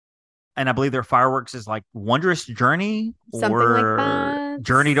and I believe their fireworks is like Wondrous Journey Something like or that.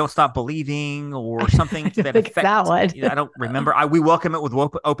 Journey Don't Stop Believing or I something to don't that think it's that effect. one. I don't remember. We welcome it with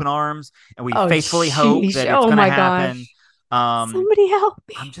open arms, and we Oh, faithfully hope sheesh. that it's Oh going to my happen. gosh. Um, Somebody help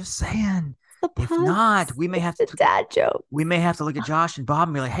me. I'm just saying, The if puns. not, It's the dad joke. we may have to look at Josh and Bob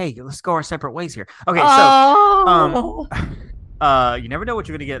and be like, hey, let's go our separate ways here. Okay, so um, Oh. you never know what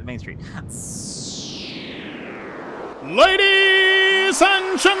you're going to get at Main Street. Ladies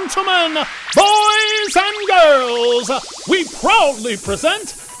and gentlemen, boys and girls, we proudly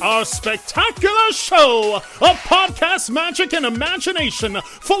present our spectacular show of podcast magic and imagination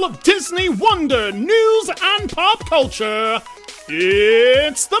full of Disney wonder, news, and pop culture.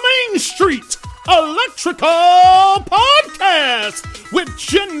 It's the Main Street Electrical Podcast with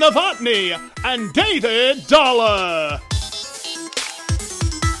Jen Novotny and David Dollar.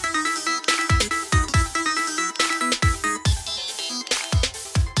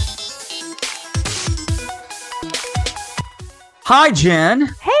 Hi, Jen.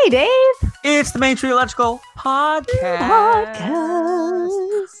 Hey, Dave. It's the Main Street Electrical Podcast.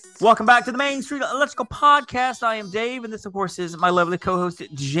 Welcome back to the Main Street Electrical Podcast. I am Dave, and this, of course, is my lovely co-host,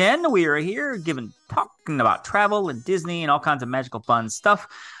 Jen. We are here talking about travel and Disney and all kinds of magical fun stuff,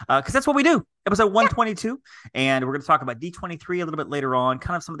 because that's what we do. Episode 122, and we're going to talk about D23 a little bit later on,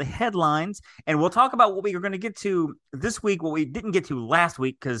 kind of some of the headlines, and we'll talk about what we are going to get to this week, what we didn't get to last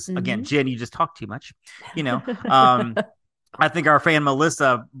week, because, again, Jen, you just talk too much, I think our fan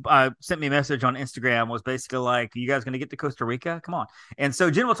Melissa sent me a message on Instagram, was basically like, you guys going to get to Costa Rica? Come on. And so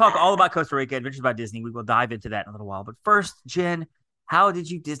Jen will talk all about Costa Rica, Adventures by Disney. We will dive into that in a little while. But first, Jen, how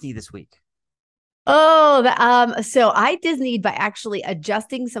did you Disney this week? So I Disneyed by actually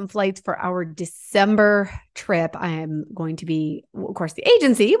adjusting some flights for our December trip. I am going to be, of course, the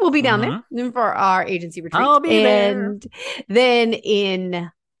agency will be down there for our agency retreat. I'll be there.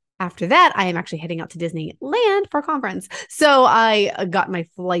 Then after that, I am actually heading out to Disneyland for a conference. So I got my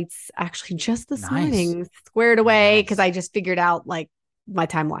flights actually just this morning squared away because I just figured out like my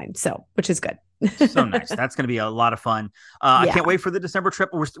timeline. So, which is good. So nice. That's going to be a lot of fun. I can't wait for the December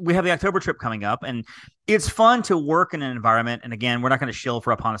trip. We have the October trip coming up, and it's fun to work in an environment. And again, we're not going to shill for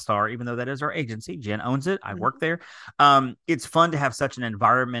Upon a Star, even though that is our agency. Jen owns it. I work there. It's fun to have such an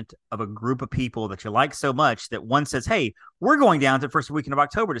environment of a group of people that you like so much that one says, hey, we're going down to the first weekend of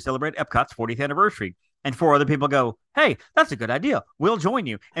October to celebrate Epcot's 40th anniversary. And four other people go, hey, that's a good idea. We'll join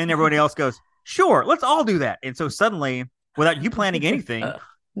you. And everybody else goes, sure, let's all do that. And so suddenly, without you planning anything,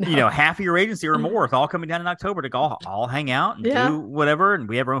 half of your agency or more is all coming down in October to all hang out and do whatever. And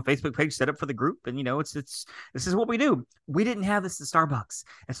we have our own Facebook page set up for the group. And, this is what we do. We didn't have this at Starbucks.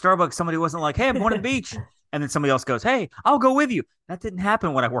 At Starbucks, somebody wasn't like, hey, I'm going to the beach. And then somebody else goes, hey, I'll go with you. That didn't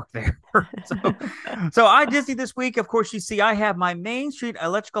happen when I worked there. so I Disney this week. Of course, you see, I have my Main Street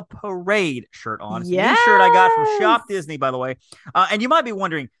Electrical Parade shirt on. It's a new shirt I got from Shop Disney, by the way. And you might be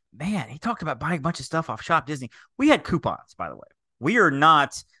wondering, man, he talked about buying a bunch of stuff off Shop Disney. We had coupons, by the way. We are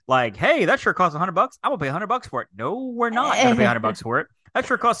not like, hey, that sure costs $100. I'm gonna pay $100 for it. No, we're not gonna pay $100 for it. That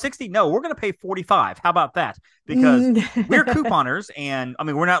sure costs $60. No, we're gonna pay $45. How about that? Because we're couponers, and I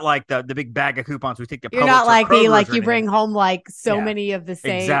mean, we're not like the big bag of coupons we take to. You're not like me, like you bring home like so many of the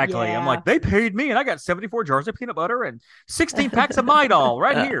same. Exactly. Yeah. I'm like, they paid me, and I got 74 jars of peanut butter and 16 packs of Midol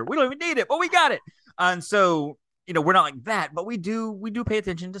right here. We don't even need it, but we got it. And so, we're not like that, but we do pay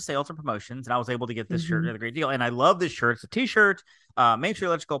attention to sales and promotions. And I was able to get this shirt at a great deal. And I love this shirt. It's a t-shirt, Main Street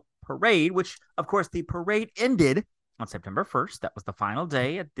Electrical Parade, which of course the parade ended on September 1st. That was the final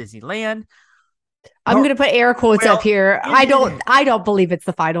day at Disneyland. I'm going to put air quotes up here. I don't believe it's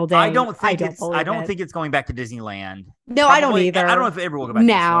the final day. I don't think it's going back to Disneyland. No, I don't either. I don't know if it ever will go back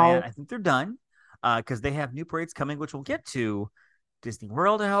to Disneyland. I think they're done because they have new parades coming, which we'll get to. Disney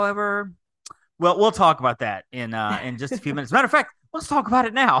World, however, well, we'll talk about that in just a few minutes. Matter of fact, let's talk about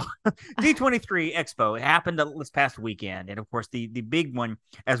it now. D23 Expo happened this past weekend. And of course, the big one,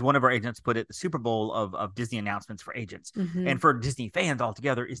 as one of our agents put it, the Super Bowl of Disney announcements for agents. And for Disney fans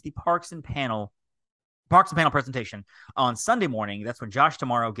altogether is the Parks and Panel presentation on Sunday morning. That's when Josh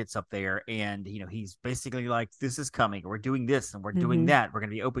tomorrow gets up there, and he's basically like, this is coming, we're doing this and we're doing that, we're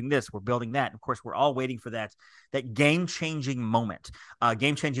going to be opening this, we're building that. And of course, we're all waiting for that game-changing moment.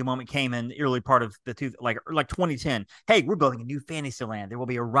 Game-changing moment came in the early part of the like 2010. Hey, we're building a new Fantasyland. There will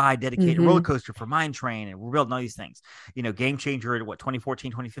be a ride dedicated roller coaster for Mine Train, and we're building all these things. Game changer at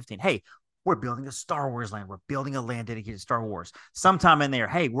 2014, 2015. Hey, we're building a Star Wars land. We're building a land dedicated to Star Wars. Sometime in there,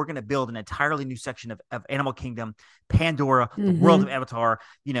 hey, we're going to build an entirely new section of Animal Kingdom, Pandora, the world of Avatar.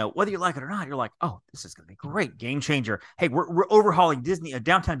 Whether you like it or not, you're like, oh, this is going to be great. Game changer. Hey, we're overhauling Disney,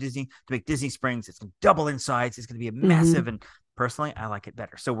 downtown Disney to make Disney Springs. It's going to double in size. It's going to be a massive and Personally, I like it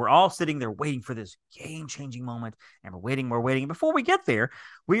better. So we're all sitting there waiting for this game-changing moment, and we're waiting. And before we get there,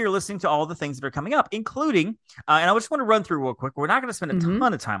 we are listening to all the things that are coming up, including, and I just want to run through real quick. We're not going to spend a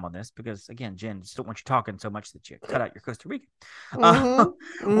ton of time on this because, again, Jen, just don't want you talking so much that you cut out your Costa Rica. We're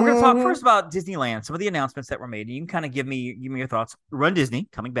going to talk first about Disneyland, some of the announcements that were made. And you can kind of give me your thoughts. Run Disney,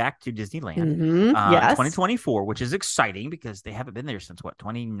 coming back to Disneyland, yes. 2024, which is exciting because they haven't been there since,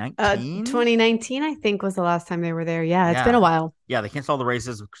 2019? 2019, I think, was the last time they were there. Yeah, it's been a while. Yeah, they canceled all the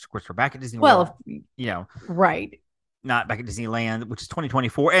races. Of course, we're back at Disney World. Right. Not back at Disneyland, which is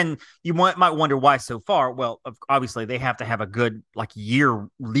 2024. And you might wonder why so far. Well, obviously, they have to have a good year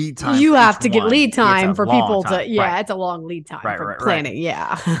lead time. You have to get lead time for people to, it's a long lead time for planning.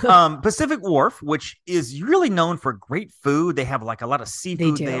 Yeah. Pacific Wharf, which is really known for great food. They have a lot of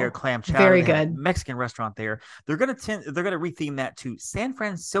seafood there, clam chowder. Very good. Mexican restaurant there. They're going to retheme that to San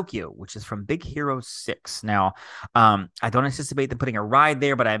Francisco, which is from Big Hero 6. Now, I don't anticipate them putting a ride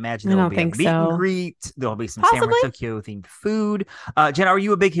there, but I imagine there will be a meet and greet. There'll be some San Francisco themed food. Jen, are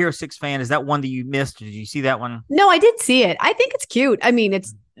you a Big Hero 6 fan? Is that one that you missed? Did you see that one? No, I did see it. I think it's cute. I mean,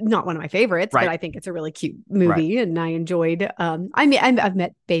 it's not one of my favorites, but I think it's a really cute movie, and I enjoyed. I've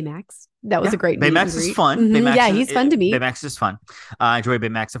met Baymax. That was a great movie. Baymax is fun. Baymax he's fun to meet. Baymax is fun. I enjoy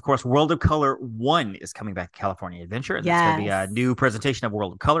Baymax. Of course, World of Color 1 is coming back to California Adventure. And that's going to be a new presentation of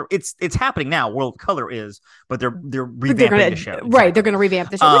World of Color. It's happening now. World of Color is, but they're revamping the show. Right. They're going to revamp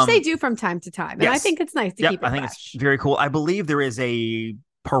the show, which they do from time to time. And I think it's nice to keep it I think it's very cool. I believe there is a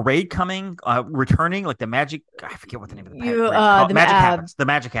parade coming, returning, the magic. I forget what the name of the magic happens. The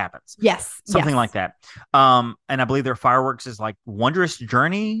magic happens. Yes, something like that. And I believe their fireworks is Wondrous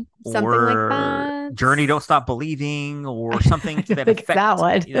Journey, something like that. Journey Don't Stop Believing, or something to that effect. That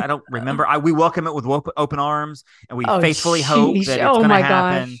one. I don't remember. We welcome it with open arms, and we faithfully hope that it's going to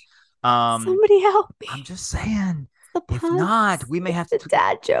happen. Somebody help me! I'm just saying. If not, we may have to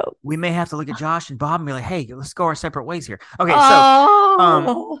dad joke. We may have to look at Josh and Bob and be like, "Hey, let's go our separate ways here." Okay,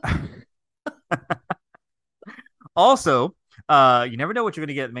 so also, you never know what you're going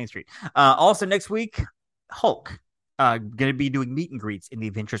to get at Main Street. Also, next week, Hulk going to be doing meet and greets in the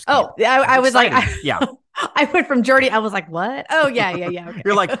Adventures Camp. I was like, yeah. I went from Journey. I was like, what? Oh, yeah. Okay.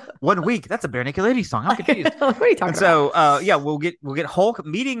 You're like, 1 week. That's a Bare Naked Ladies song. I'm confused. What are you talking about? So, we'll get Hulk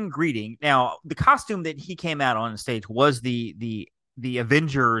meeting and greeting. Now, the costume that he came out on stage was the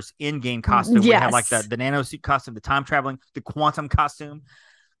Avengers in-game costume. Yes. We had the nano suit costume, the time traveling, the quantum costume.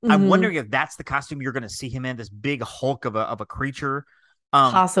 I'm wondering if that's the costume you're going to see him in, this big Hulk of a creature.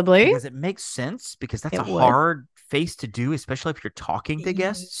 Possibly. Because it makes sense, because that's hard face to do, especially if you're talking to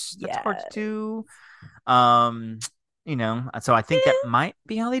guests. That's hard to do. So I think that might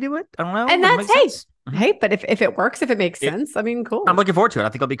be how they do it. I don't know. And that's hey, but if it works, if it makes sense, I mean, cool. I'm looking forward to it. I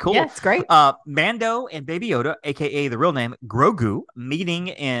think it'll be cool. Yeah, it's great. Mando and Baby Yoda, aka the real name Grogu, meeting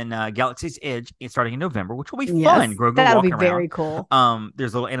in Galaxy's Edge starting in November, which will be fun. Grogu that'll be around. Very cool.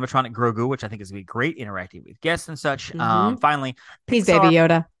 There's a little animatronic Grogu, which I think is going to be great, interacting with guests and such. Finally, he's Baby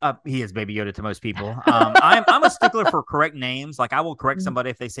Yoda. He is Baby Yoda to most people. I'm a stickler for correct names. I will correct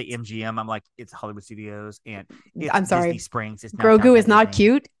somebody if they say MGM. I'm like, it's Hollywood Studios, and I'm sorry, Disney Springs. It's Grogu is not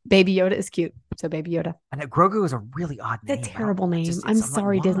cute. Baby Yoda is cute. So Baby Yoda. I know Grogu is a really odd name. It's a terrible name. I'm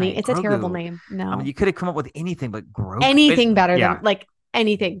sorry, Disney. It's Grogu. A terrible name. No. I mean, you could have come up with anything but Grogu. Anything better than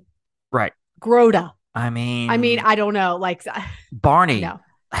anything. Right. Groda. I mean, I don't know. Barney. No.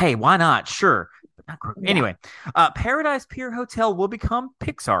 Hey, why not? Sure. But not Grogu. Yeah. Anyway, Paradise Pier Hotel will become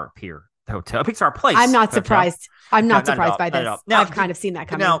Pixar Pier Hotel. Pixar Place. I'm not Hotel. surprised. I'm not surprised by this. Now, I've kind of seen that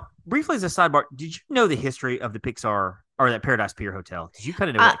coming. Now, briefly as a sidebar, did you know the history of the Pixar or that Paradise Pier Hotel? Did you kind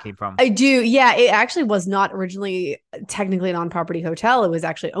of know where it came from? I do. Yeah, it actually was not originally technically an on-property hotel. It was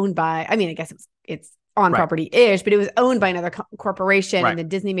actually owned by, I guess it's on property-ish, but it was owned by another corporation, and then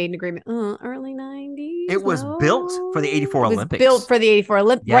Disney made an agreement early 90s. It was built for the 84 Olympics. Built for the 84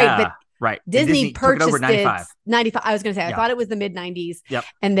 Olympics. Yeah. Right, but Disney purchased it over 95. 95. I was going to say, I thought it was the mid 90s. Yep.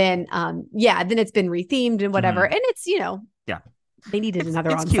 And then, then it's been rethemed and whatever. And it's, they needed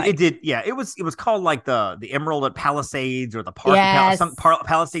another on site. It did. Yeah. It was called the Emerald at Palisades or the Park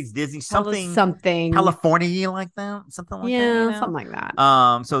Palisades Disney, something California like that. Something like that. Yeah, something like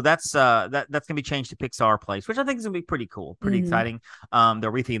that. So that's going to be changed to Pixar Place, which I think is going to be pretty cool, pretty exciting. They'll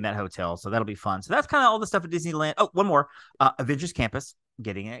retheme that hotel. So that'll be fun. So that's kind of all the stuff at Disneyland. Oh, one more. Avengers Campus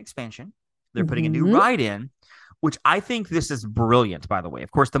getting an expansion. They're putting a new ride in, which I think this is brilliant, by the way.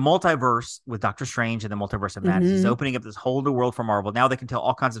 Of course, the multiverse with Doctor Strange and the Multiverse of Madness is opening up this whole new world for Marvel. Now they can tell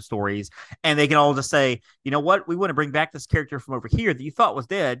all kinds of stories, and they can all just say, you know what? We want to bring back this character from over here that you thought was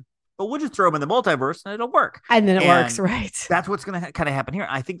dead but we'll just throw them in the multiverse and it'll work. And then it works, right? That's what's going to kind of happen here.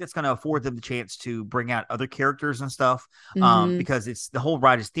 I think that's going to afford them the chance to bring out other characters and stuff, because it's the whole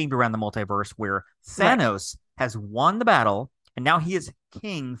ride is themed around the multiverse where Thanos has won the battle and now he is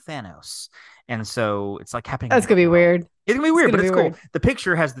King Thanos. And so it's like happening. That's going to be weird. It's going to be weird, but it's cool. The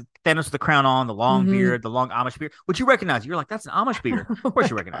picture has the Thanos with the crown on, the long beard, the long Amish beard, which you recognize. You're like, that's an Amish beard. Of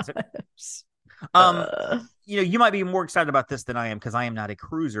course you recognize it. You might be more excited about this than I am because I am not a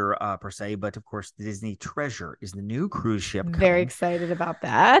cruiser per se, but of course, the Disney Treasure is the new cruise ship. Very excited about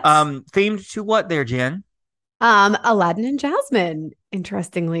that. Themed to what there, Jen? Aladdin and Jasmine,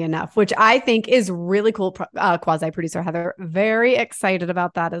 interestingly enough, which I think is really cool. Quasi-producer Heather, very excited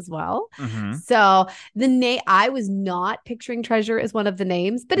about that as well. So the name, I was not picturing Treasure as one of the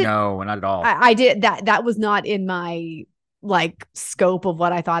names, but no, not at all. I did that was not in my scope of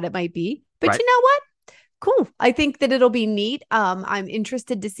what I thought it might be. But you know what? Cool. I think that it'll be neat. I'm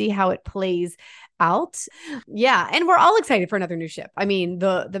interested to see how it plays out. Yeah, and we're all excited for another new ship. I mean,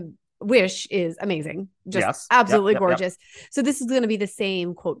 the Wish is amazing. Just absolutely gorgeous. So this is going to be the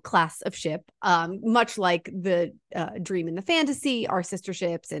same, quote, class of ship, much like the Dream and the Fantasy are sister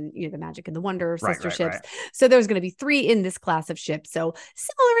ships, and the Magic and the Wonder sister ships. So there's going to be 3 in this class of ship. So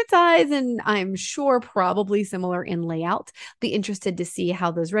similar in size, and I'm sure probably similar in layout. Be interested to see how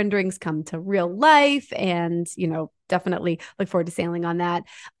those renderings come to real life, and definitely look forward to sailing on that.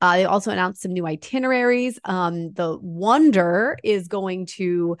 They also announced some new itineraries. The Wonder is going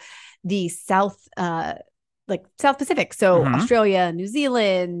to the South Pacific. So Australia, New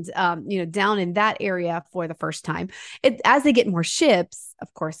Zealand, down in that area for the first time. As they get more ships,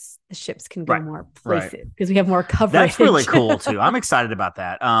 of course, the ships can go more places because we have more coverage. That's really cool too. I'm excited about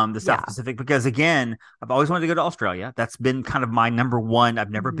that. The South Pacific, because again, I've always wanted to go to Australia. That's been kind of my number one. I've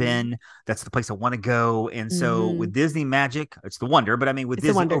never been. That's the place I want to go. And so with Disney Magic, it's the Wonder, but I mean, with it's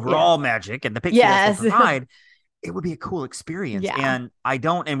Disney overall magic and the pictures they provide, it would be a cool experience. And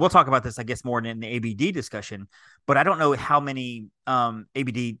and we'll talk about this, I guess, more in the ABD discussion, but I don't know how many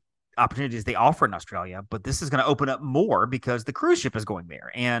ABD opportunities they offer in Australia, but this is going to open up more because the cruise ship is going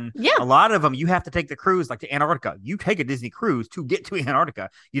there. And a lot of them, you have to take the cruise like to Antarctica. You take a Disney cruise to get to Antarctica.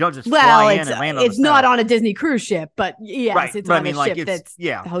 You don't just fly in and land on it's not on a Disney cruise ship, but it's on a ship that's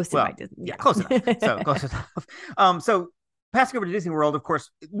hosted by Disney. Yeah, close enough. So close enough. So passing over to Disney World, of course,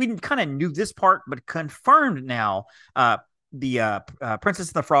 we kind of knew this part, but confirmed now. The Princess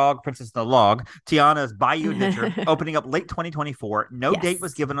and the Frog, Princess and the Log, Tiana's Bayou Adventure, opening up late 2024. No date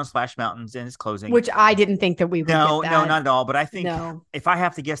was given on Splash Mountains and its closing. Which I didn't think that we would get that. No, not at all. But I think if I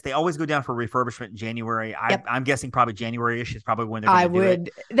have to guess, they always go down for refurbishment in January. I'm guessing probably January-ish is probably when they're going to do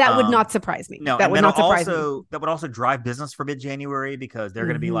it. That would not surprise me. No, that would not surprise me. That would also drive business for mid-January because they're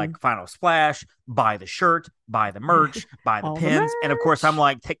going to be like Final Splash, buy the shirt, buy the merch, buy the pins. And of course, I'm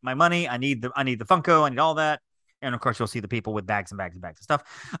like, take my money. I need the Funko. I need all that. And of course, you'll see the people with bags and bags and bags of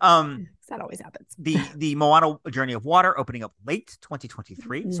stuff. That always happens. The Moana Journey of Water opening up late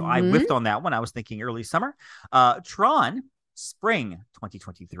 2023. So I whiffed on that one. I was thinking early summer. Tron spring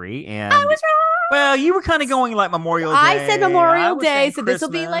 2023. And I was wrong. Well, you were kind of going like Memorial Day. I said Memorial Day, so this will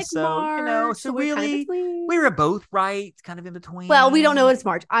be like March. So really, we were both right, kind of in between. Well, we don't know it's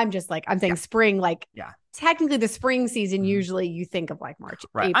March. I'm just like, I'm thinking spring, technically the spring season, usually you think of like March,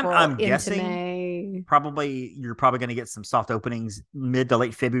 April, I'm into guessing May. You're probably going to get some soft openings mid to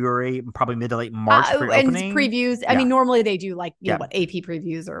late February, probably mid to late March for opening. And previews. I mean, normally they do like, AP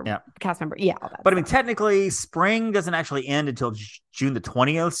previews or cast member. Yeah. All that but stuff. I mean, technically spring doesn't actually end until June the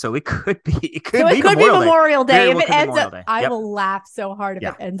 20th. So it could be, it could be Memorial Day. If it ends up, I will laugh so hard if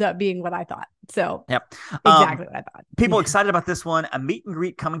it ends up being what I thought. So exactly what I thought. People excited about this one. A meet and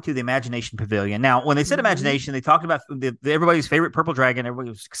greet coming to the Imagination Pavilion. Now, when they said Imagination, they talked about everybody's favorite purple dragon. Everybody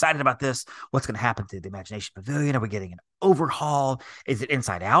was excited about this. What's going to happen to the Imagination Pavilion? Are we getting an overhaul? Is it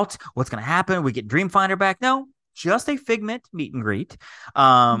inside out? What's going to happen? We get Dreamfinder back? No, just a Figment meet and greet. Let's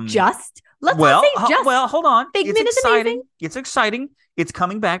not say just. Well, hold on. Figment is exciting. Amazing. It's exciting. It's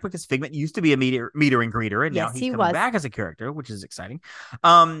coming back because Figment used to be a meter and greeter, and now he's coming back as a character, which is exciting.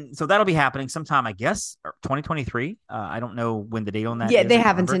 So that'll be happening sometime, I guess, 2023. I don't know when the date on that is. They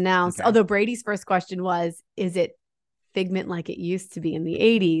haven't announced. Okay. Although Brady's first question was, is it Figment like it used to be in the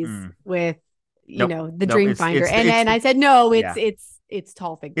 80s with, the Dreamfinder? And I said, no, it's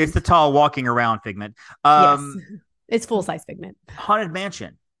tall Figment. It's the tall walking around Figment. Yes. It's full-size Figment. Haunted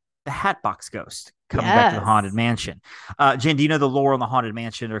Mansion. The Hatbox Ghost coming back to the Haunted Mansion. Jen, do you know the lore on the Haunted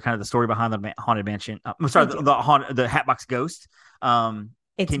Mansion or kind of the story behind the Haunted Mansion? I'm sorry, the Hatbox Ghost.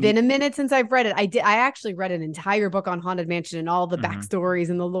 It's been a minute since I've read it. I actually read an entire book on Haunted Mansion and all the backstories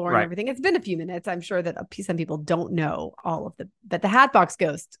and the lore and everything. It's been a few minutes. I'm sure that some people don't know all of but the Hatbox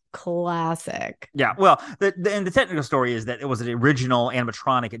Ghost, classic. Yeah. Well, the technical story is that it was an original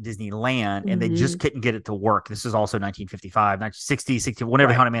animatronic at Disneyland and they just couldn't get it to work. This is also 1955, 1960, 60,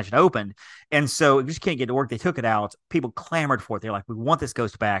 whenever Haunted Mansion opened. And so it just can't get to work. They took it out. People clamored for it. They're like, we want this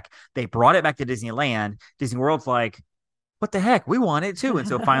ghost back. They brought it back to Disneyland. Disney World's like, what the heck? We want it too. And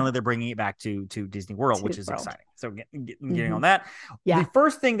so finally they're bringing it back to Disney World, which is exciting. So getting on that. Yeah. The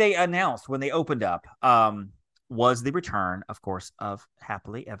first thing they announced when they opened up was the return, of course, of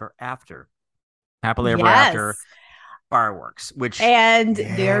Happily Ever After. Happily Ever After fireworks, which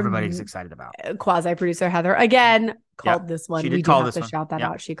everybody's excited about. Quasi-producer Heather, again, called this one. We do have to shout that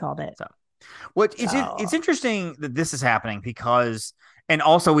out. She called it. It's interesting that this is happening because, and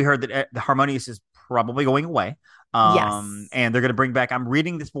also we heard that the Harmonious is probably going away. And they're going to bring back, I'm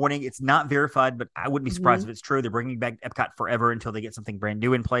reading this morning, it's not verified, but I wouldn't be surprised if it's true. They're bringing back Epcot forever until they get something brand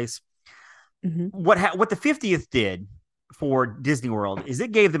new in place. What the 50th did for Disney World is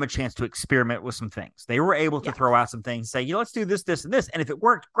it gave them a chance to experiment with some things. They were able to throw out some things, say, let's do this, this, and this. And if it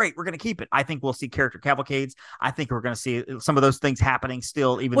worked, great, we're going to keep it. I think we'll see character cavalcades. I think we're going to see some of those things happening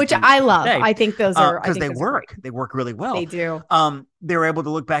still, even which I love. Today. I think those are because they work. They work really well. They do. They were able to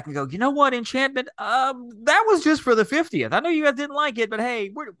look back and go, you know what, Enchantment, that was just for the 50th. I know you guys didn't like it, but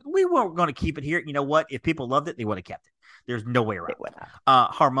hey, we weren't going to keep it here. You know what? If people loved it, they would have kept it. There's no way around.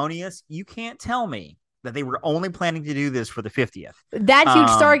 Harmonious, you can't tell me that they were only planning to do this for the 50th. That huge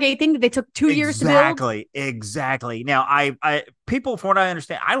Stargate thing that they took 2 years to build. Exactly. Now, I people, from what I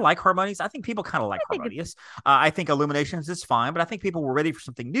understand, I like Harmonious. I think people kind of like Harmonious. I think Illuminations is fine, but I think people were ready for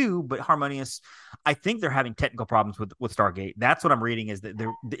something new. But Harmonious, I think they're having technical problems with Stargate. That's what I'm reading is that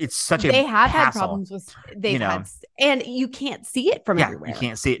it's such they have had problems with and you can't see it from everywhere. You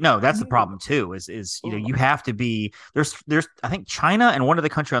can't see it. No, that's the problem too. Is you have to be there's I think China and one other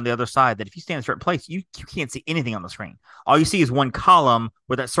country on the other side that if you stand in a certain place, you can't see anything on the screen. All you see is one column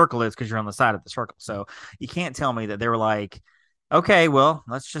where that circle is because you're on the side of the circle. So you can't tell me that they were like, okay, well,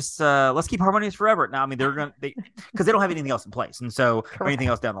 let's keep Harmonious forever. Now, I mean, because they don't have anything else in place, and so or anything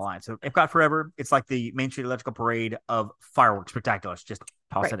else down the line. So Epcot forever. It's like the Main Street Electrical Parade of fireworks spectaculars. Just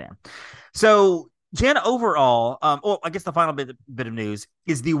toss it in. So, Jen, overall, I guess the final bit of news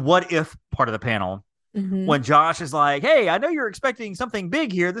is the what if part of the panel. When Josh is like, hey, I know you're expecting something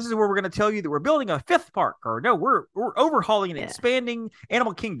big here. This is where we're going to tell you that we're building a 5th park, or no, we're overhauling and expanding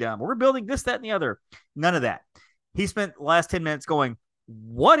Animal Kingdom. We're building this, that, and the other. None of that. He spent the last 10 minutes going,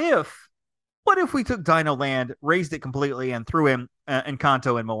 what if we took Dino Land, raised it completely, and threw in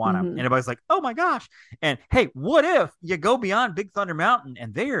Encanto and Moana? And everybody's like, oh my gosh. And hey, what if you go beyond Big Thunder Mountain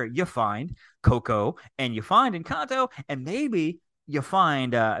and there you find Coco and you find Encanto and maybe you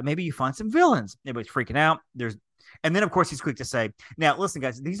find some villains. Everybody's freaking out. And then, of course, he's quick to say, now, listen,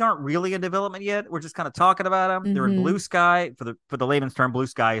 guys, these aren't really in development yet. We're just kind of talking about them. They're in Blue Sky. For the layman's term, Blue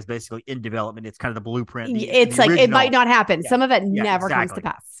Sky is basically in development. It's kind of the blueprint. It's like original. It might not happen. Yeah. Some of it never comes to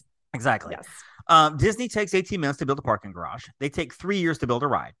pass. Exactly. Yes. Disney takes 18 minutes to build a parking garage. They take 3 years to build a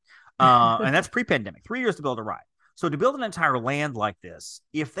ride. And that's pre-pandemic. 3 years to build a ride. So to build an entire land like this,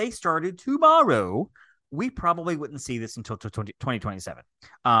 if they started tomorrow, we probably wouldn't see this until 2027.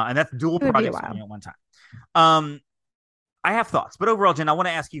 And that's dual projects at one time. I have thoughts, but overall, Jen, I want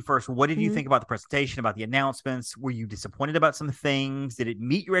to ask you first, what did you think about the presentation, about the announcements? Were you disappointed about some things? Did it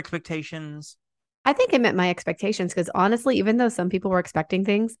meet your expectations? I think it met my expectations because honestly, even though some people were expecting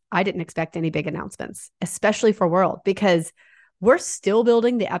things, I didn't expect any big announcements, especially for World, because we're still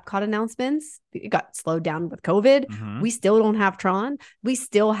building the Epcot announcements. It got slowed down with COVID. We still don't have Tron. We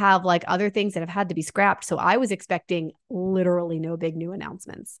still have like other things that have had to be scrapped. So I was expecting literally no big new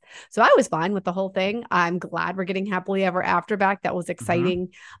announcements. So I was fine with the whole thing. I'm glad we're getting Happily Ever After back. That was exciting.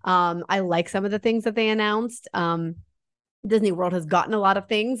 I like some of the things that they announced. Disney World has gotten a lot of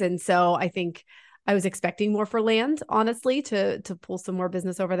things. And so I think I was expecting more for Land, honestly, to pull some more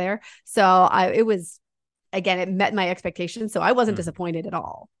business over there. So again, it met my expectations. So I wasn't disappointed at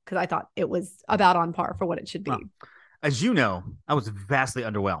all because I thought it was about on par for what it should be. Well, as you know, I was vastly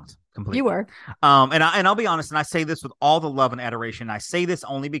underwhelmed completely. You were. And I'll be honest, and I say this with all the love and adoration. I say this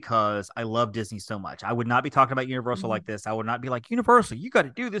only because I love Disney so much. I would not be talking about Universal like this. I would not be like, Universal, you got to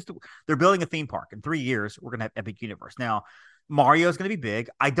do this. They're building a theme park. In 3 years, we're going to have Epic Universe. Now, Mario is going to be big.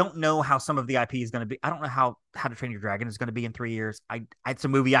 I don't know how some of the IP is going to be. I don't know how to Train Your Dragon is going to be in 3 years. It's a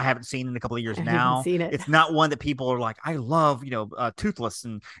movie I haven't seen in a couple of years I now. haven't seen it. It's not one that people are like, I love, Toothless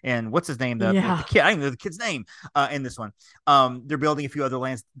and what's his name? The kid. I don't even know the kid's name in this one. They're building a few other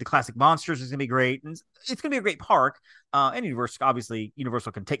lands. The classic monsters is going to be great. And it's going to be a great park. And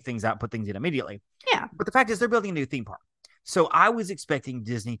Universal can take things out, put things in immediately. Yeah. But the fact is they're building a new theme park. So I was expecting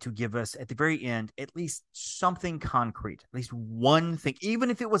Disney to give us at the very end at least something concrete, at least one thing,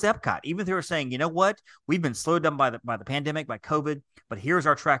 even if it was Epcot, even if they were saying, you know what, we've been slowed down by the pandemic, by COVID, but here's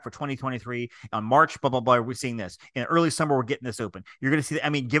our track for 2023 on March, blah, blah, blah. We're seeing this in early summer. We're getting this open. You're going to see that. I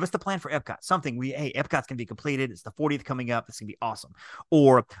mean, give us the plan for Epcot, something Epcot's going to be completed. It's the 40th coming up. It's going to be awesome.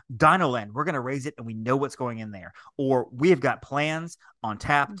 Or Dino Land, we're going to raise it and we know what's going in there. Or we have got plans on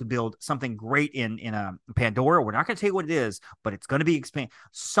tap to build something great in Pandora. We're not going to tell you what it is, but it's going to be expanded,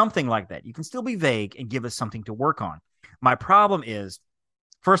 something like that. You can still be vague and give us something to work on. My problem is,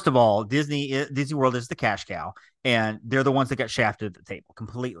 first of all, Disney World is the cash cow, and they're the ones that got shafted at the table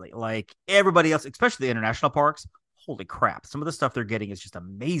completely. Like everybody else, especially the international parks, holy crap. Some of the stuff they're getting is just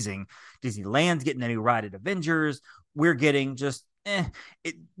amazing. Disneyland's getting a new ride at Avengers. We're getting just,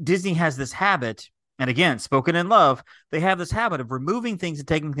 Disney has this habit. And again, spoken in love, they have this habit of removing things and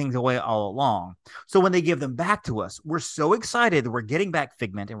taking things away all along. So when they give them back to us, we're so excited that we're getting back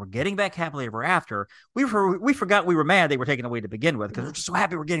Figment and we're getting back Happily Ever After. We forgot we were mad they were taken away to begin with because we're just so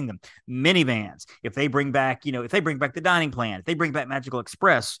happy we're getting them. Minivans, if they bring back the dining plan, if they bring back Magical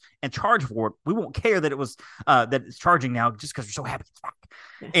Express and charge for it, we won't care that it was that it's charging now just because we're so happy it's back.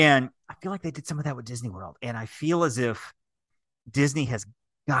 Yeah. And I feel like they did some of that with Disney World, and I feel as if Disney has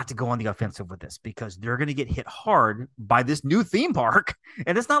got to go on the offensive with this because they're going to get hit hard by this new theme park.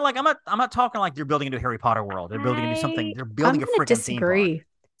 And it's not like I'm not talking like they're building a new Harry Potter world. They're building a new something. They're building a freaking theme park.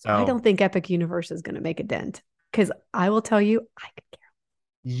 So I don't think Epic Universe is going to make a dent because I will tell you, I could care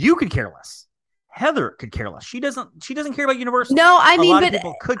less. You could care less. Heather could care less. She doesn't care about Universal. No, I mean,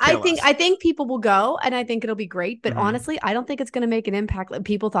 but I think people will go and I think it'll be great. But honestly, I don't think it's going to make an impact. Like,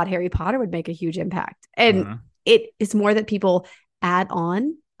 people thought Harry Potter would make a huge impact. And it is more that people add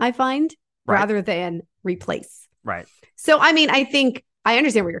on, I find, rather than replace. Right. So, I mean, I think I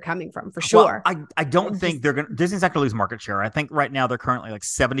understand where you're coming from for sure. Well, I don't think Disney's not going to lose market share. I think right now they're currently like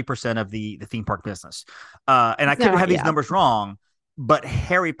 70% of the theme park business. And I could have these numbers wrong, but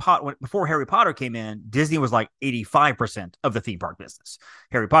before Harry Potter came in, Disney was like 85% of the theme park business.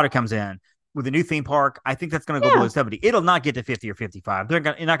 Harry Potter comes in with a new theme park. I think that's going to go below 70. It'll not get to 50 or 55. You're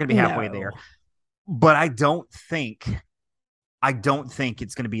not going to be halfway there. But I don't think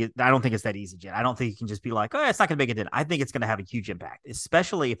it's going to be. I don't think it's that easy, Jen. I don't think you can just be like, oh, it's not going to make a dent. I think it's going to have a huge impact,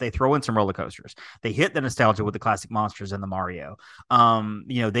 especially if they throw in some roller coasters. They hit the nostalgia with the classic monsters and the Mario.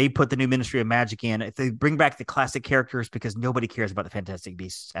 They put the new Ministry of Magic in. If they bring back the classic characters, because nobody cares about the Fantastic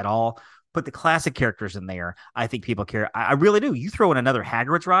Beasts at all, put the classic characters in there. I think people care. I really do. You throw in another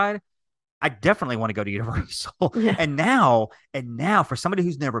Hagrid's ride, I definitely want to go to Universal. Yeah. And now, for somebody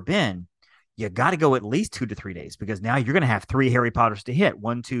who's never been, you got to go at least 2 to 3 days because now you're going to have 3 Harry Potters to hit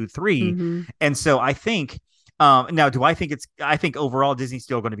 1, 2, 3. And so I think now, I think overall Disney's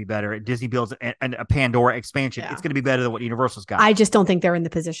still going to be better. Disney builds a Pandora expansion. It's going to be better than what Universal's got. I just don't think they're in the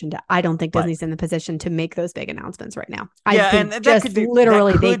position I don't think Disney's in the position to make those big announcements right now. I think and just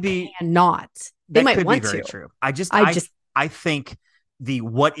literally they cannot. They might want to. True. I think the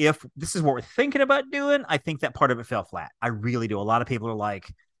what if this is what we're thinking about doing, I think that part of it fell flat. I really do. A lot of people are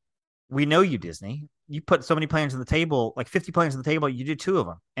like, we know you, Disney. You put so many plans on the table, like 50 plans on the table. You do 2 of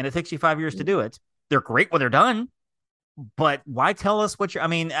them, and it takes you 5 years to do it. They're great when they're done, but why tell us what you're? I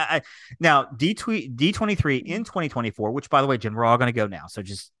mean, now D23 in 2024, which by the way, Jen, we're all going to go now. So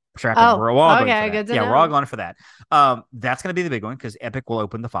just strap in. We're all going for that. We're all going for that. That's going to be the big one because Epic will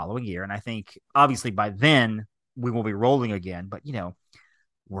open the following year, and I think obviously by then we will be rolling again. But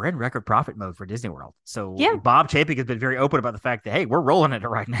we're in record profit mode for Disney World. So Bob Chapek has been very open about the fact that, hey, we're rolling it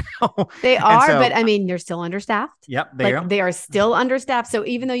right now. They are, but I mean, you're still understaffed. Yep. They are still understaffed. So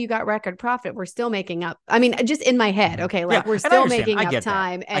even though you got record profit, we're still making up. I mean, just in my head. Okay. We're still making up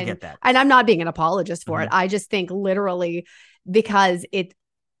time. And, I get that. And I'm not being an apologist for it. I just think literally because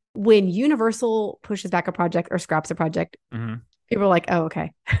when Universal pushes back a project or scraps a project, people are like, oh,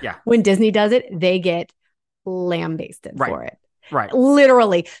 okay. Yeah. When Disney does it, they get lambasted for it. Right.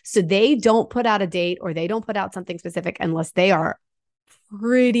 Literally. So they don't put out a date or they don't put out something specific unless they are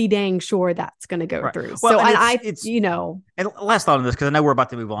pretty dang sure that's going to go through. Well, so, and last thought on this, because I know we're about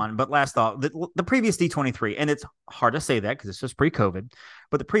to move on, but last thought, the previous D23, and it's hard to say that because it's just pre-COVID,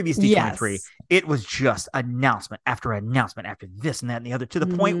 but the previous D23, it was just announcement after announcement after this and that and the other, to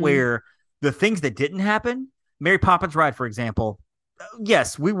the point where the things that didn't happen, Mary Poppins ride, for example.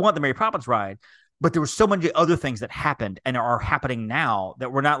 Yes, we want the Mary Poppins ride, but there were so many other things that happened and are happening now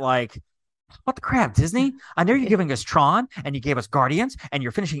that we're not like, what the crap, Disney? I know you're giving us Tron and you gave us Guardians and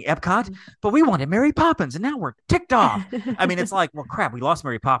you're finishing Epcot, but we wanted Mary Poppins and now we're ticked off. I mean, it's like, well, crap, we lost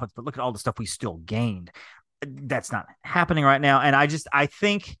Mary Poppins, but look at all the stuff we still gained. That's not happening right now. And I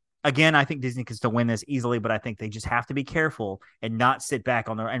think Disney can still win this easily, but I think they just have to be careful and not sit back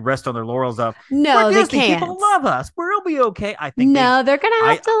on and rest on their laurels of, no, they can't. People love us. We'll be okay. I think they're going to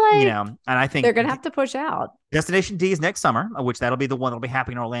have to and I think they're going to have to push out. Destination D is next summer, which that'll be the one that'll be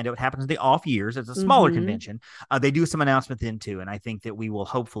happening in Orlando. It happens in the off years. It's a smaller convention. They do some announcement then too. And I think that we will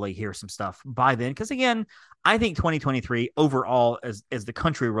hopefully hear some stuff by then. Because again, I think 2023 overall, as the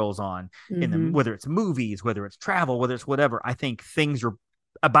country rolls on, whether it's movies, whether it's travel, whether it's whatever, I think things are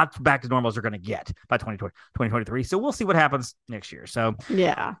about back to normal as they're going to get by 2023. So we'll see what happens next year. So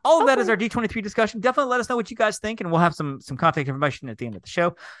yeah, all of that is our D23 discussion. Definitely let us know what you guys think, and we'll have some contact information at the end of the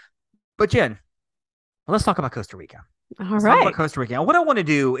show. But Jen, let's talk about Costa Rica. Let's talk about Costa Rica. And what I want to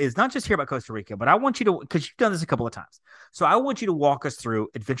do is not just hear about Costa Rica, but I want you to, because you've done this a couple of times. So I want you to walk us through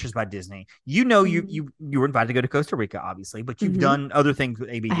Adventures by Disney. You know, you were invited to go to Costa Rica, obviously, but you've done other things with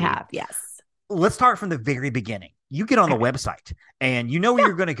ABD. I have, yes. Let's start from the very beginning. You get on the website and you know where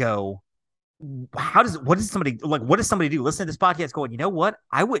you're going to go. What does somebody do? Listen to this podcast going, you know what?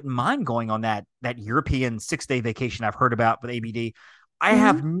 I wouldn't mind going on that European 6-day vacation I've heard about with ABD. I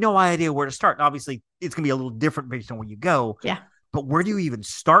have no idea where to start. And obviously, it's going to be a little different based on where you go. Yeah. But where do you even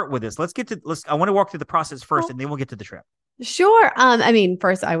start with this? I want to walk through the process first, and then we'll get to the trip. Sure. I mean,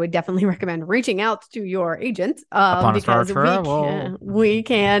 first, I would definitely recommend reaching out to your agent because we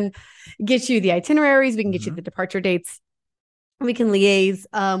can get you the itineraries. We can get you the departure dates. We can liaise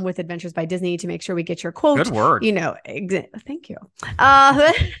with Adventures by Disney to make sure we get your quote. Good word. Thank you.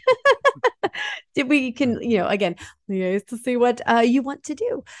 We can, again, liaise to see what you want to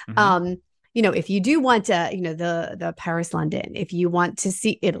do. If you do want to, the Paris, London, if you want to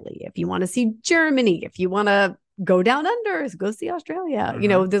see Italy, if you want to see Germany, if you want to go down under, go see Australia,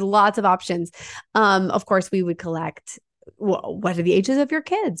 there's lots of options. Of course, we would collect what are the ages of your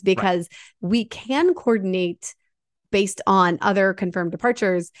kids, because we can coordinate based on other confirmed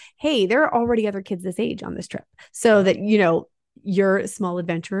departures. Hey, there are already other kids this age on this trip, so that, your small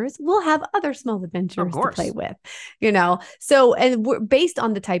adventurers will have other small adventurers to play with, So, and we're based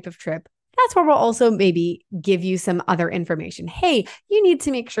on the type of trip, that's where we'll also maybe give you some other information. Hey, you need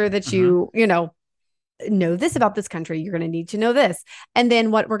to make sure that you know this about this country. You're going to need to know this. And then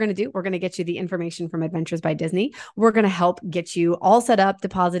what we're going to do, we're going to get you the information from Adventures by Disney. We're going to help get you all set up,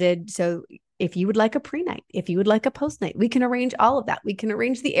 deposited. So if you would like a pre-night, if you would like a post-night, we can arrange all of that. We can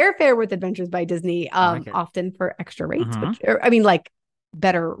arrange the airfare with Adventures by Disney, often for extra rates, like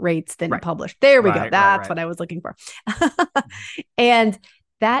better rates than published. There we go. That's what I was looking for. And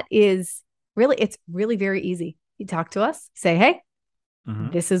that is it's really very easy. You talk to us, say, hey,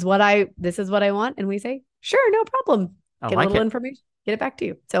 this is what I want. And we say, sure, no problem. Get a little information, get it back to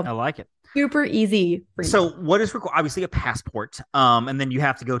you. So I like it. Super easy. So what is required? Obviously a passport. And then you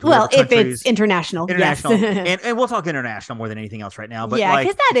have to go to if it's international. Yes. and we'll talk international more than anything else right now. But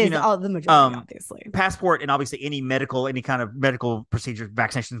because that is all the majority, obviously. Passport, and obviously any kind of medical procedures,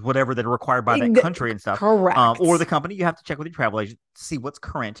 vaccinations, whatever that are required by that country and stuff. Correct. Or the company. You have to check with your travel agent to see what's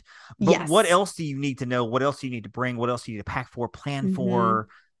current. But what else do you need to know? What else do you need to bring? What else do you need to pack for, plan for?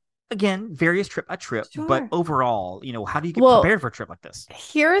 Again, various trip by trip, but overall, how do you get prepared for a trip like this?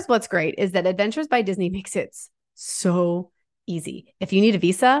 Here's what's great is that Adventures by Disney makes it so easy. If you need a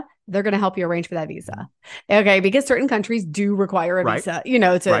visa, they're going to help you arrange for that visa. Okay. Because certain countries do require a visa,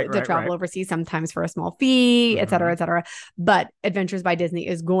 to travel overseas, sometimes for a small fee, et cetera, et cetera. But Adventures by Disney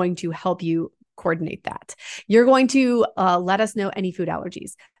is going to help you coordinate that. You're going to let us know any food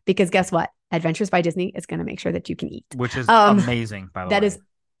allergies, because guess what? Adventures by Disney is going to make sure that you can eat. Which is amazing, by the way. That is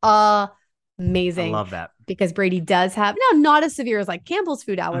amazing. I love that, because Brady does have not as severe as like Campbell's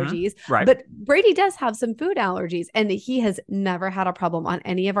food allergies, but Brady does have some food allergies, and he has never had a problem on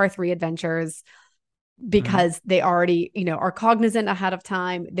any of our 3 adventures, because they already, are cognizant ahead of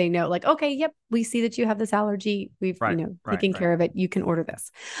time. They know, like, okay, yep, we see that you have this allergy. We've, taken care of it. You can order this,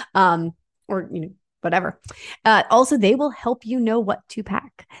 or, whatever. Also, they will help you know what to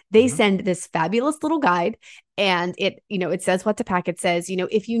pack. They send this fabulous little guide, and it says what to pack. It says,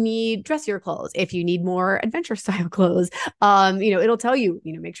 if you need dressier clothes, if you need more adventure style clothes, it'll tell you,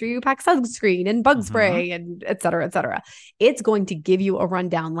 make sure you pack sunscreen and bug spray and et cetera, et cetera. It's going to give you a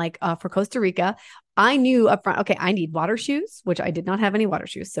rundown. Like for Costa Rica, I knew upfront, okay, I need water shoes, which I did not have any water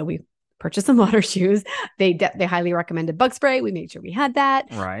shoes. So we purchased some water shoes. They highly recommended bug spray. We made sure we had that.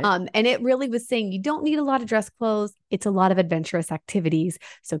 Right. And it really was saying you don't need a lot of dress clothes. It's a lot of adventurous activities.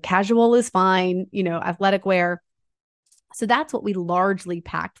 So casual is fine, athletic wear. So that's what we largely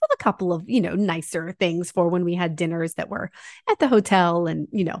packed, with a couple of, nicer things for when we had dinners that were at the hotel and,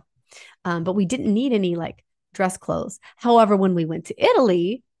 but we didn't need any like dress clothes. However, when we went to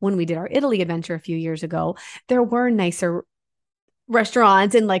Italy, when we did our Italy adventure a few years ago, there were nicer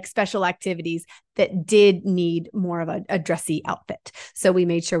restaurants and like special activities that did need more of a dressy outfit. So we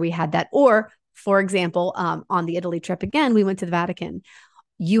made sure we had that. Or, for example, on the Italy trip, again, we went to the Vatican.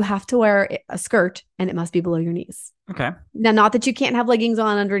 You have to wear a skirt and it must be below your knees. Okay. Now, not that you can't have leggings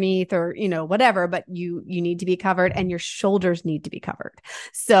on underneath or, whatever, but you need to be covered and your shoulders need to be covered.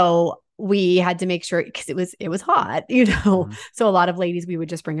 So we had to make sure, because it was hot, So a lot of ladies, we would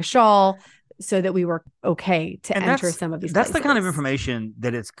just bring a shawl so that we were okay to enter some of these That's places. the kind of information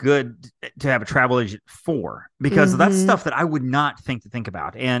that it's good to have a travel agent for, because that's stuff that I would not think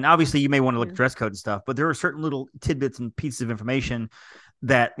about. And obviously you may want to look at dress code and stuff, but there are certain little tidbits and pieces of information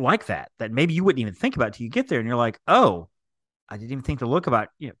that maybe you wouldn't even think about till you get there. And you're like, oh, I didn't even think to look about,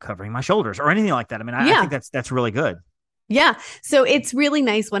 covering my shoulders or anything like that. I mean, I think that's really good. Yeah. So it's really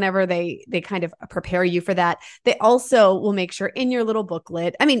nice whenever they kind of prepare you for that. They also will make sure in your little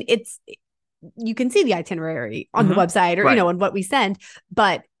booklet, I mean, you can see the itinerary on the website or, on what we send,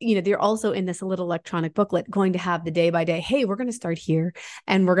 but, they're also in this little electronic booklet going to have the day by day. Hey, we're going to start here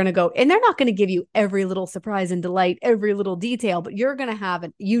and we're going to go, and they're not going to give you every little surprise and delight, every little detail, but you're going to have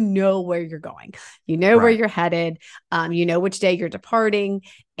it. Where you're going, where you're headed, which day you're departing,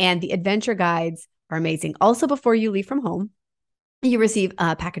 and the adventure guides are amazing. Also, before you leave from home, you receive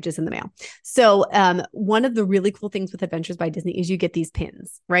packages in the mail. So one of the really cool things with Adventures by Disney is you get these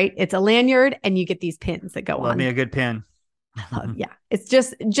pins, right? It's a lanyard and you get these pins that go on. Love me a good pin. Yeah, it's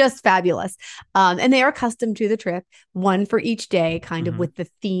just fabulous. And they are custom to the trip, one for each day, kind of with the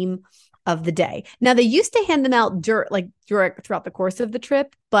theme of the day. Now, they used to hand them out throughout the course of the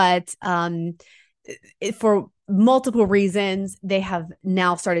trip, but for multiple reasons, they have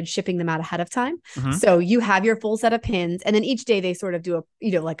now started shipping them out ahead of time. So you have your full set of pins, and then each day they sort of do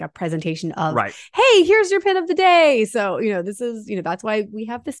a presentation of, hey, here's your pin of the day. So, this is, that's why we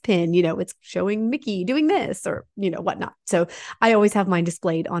have this pin, it's showing Mickey doing this or, whatnot. So I always have mine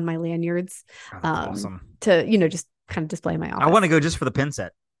displayed on my lanyards awesome. To, just kind of display my office. I want to go just for the pin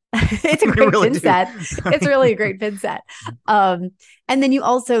set. It's a great pin set. It's really a great pin set. And then you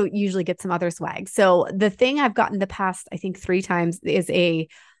also usually get some other swag. So the thing I've gotten the past, I think 3 times is a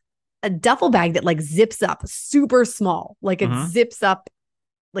duffel bag that like zips up super small. Like it zips up,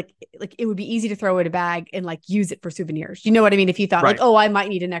 like it would be easy to throw in a bag and like use it for souvenirs. You know what I mean? If you thought like, oh, I might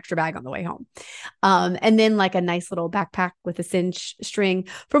need an extra bag on the way home. And then like a nice little backpack with a cinch string.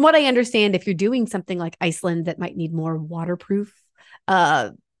 From what I understand, if you're doing something like Iceland that might need more waterproof,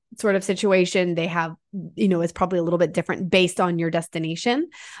 sort of situation, they have, it's probably a little bit different based on your destination,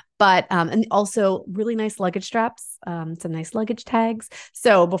 but, and also really nice luggage straps, some nice luggage tags.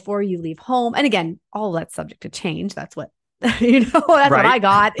 So before you leave home, and again, all that's subject to change. That's what, that's what I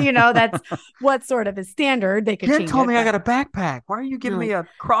got, that's what sort of is standard. They could You change told me but I got a backpack. Why are you giving me a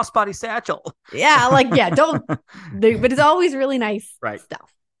crossbody satchel? Don't, but it's always really nice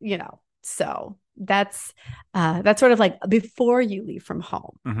stuff, so that's sort of like before you leave from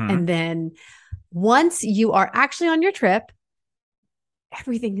home. And then once you are actually on your trip,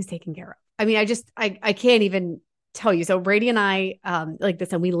 everything is taken care of. I mean, I can't even tell you. So Brady and I, like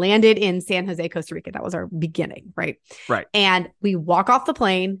this, and we landed in San Jose, Costa Rica. That was our beginning. Right. And we walk off the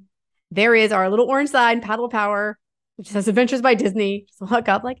plane. There is our little orange sign, Paddle Power, which says Adventures by Disney. Just look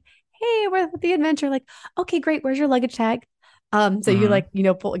up like, hey, we're with the adventure. Like, okay, great. Where's your luggage tag? So you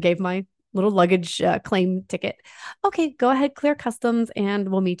gave my little luggage claim ticket. Okay, go ahead, clear customs, and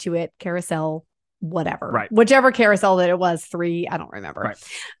we'll meet you at carousel, whatever, whichever carousel that it was, 3, I don't remember.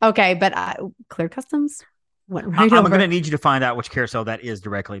 Okay, but clear customs, went right I'm over. going to need you to find out which carousel that is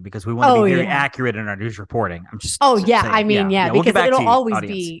directly, because we want to be very accurate in our news reporting. I'm just saying, we'll because it'll always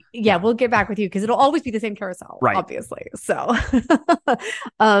audience. be we'll get back with you because it'll always be the same carousel, obviously. So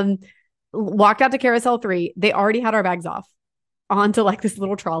walked out to carousel 3. They already had our bags off onto like this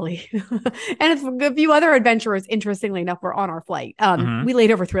little trolley. And a few other adventurers, interestingly enough, were on our flight. We laid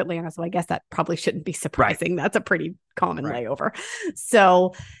over through Atlanta, so I guess that probably shouldn't be surprising. That's a pretty common layover.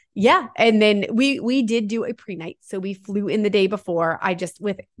 So yeah. And then we did do a pre-night. So we flew in the day before. I just,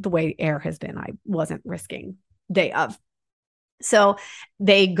 with the way air has been, I wasn't risking day of. So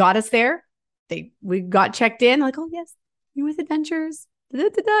they got us there. We got checked in, like, oh yes, you're with Adventures.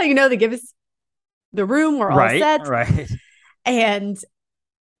 They give us the room. We're all set. Right. And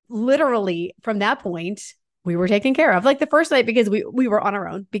literally from that point, we were taken care of. Like the first night, because we were on our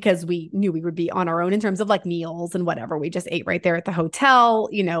own, because we knew we would be on our own in terms of like meals and whatever. We just ate right there at the hotel.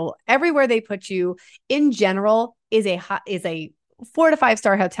 Everywhere they put you in general is a 4 to 5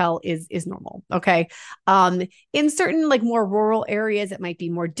 star hotel is normal. Okay. In certain like more rural areas, it might be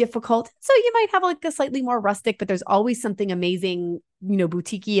more difficult. So you might have like a slightly more rustic, but there's always something amazing,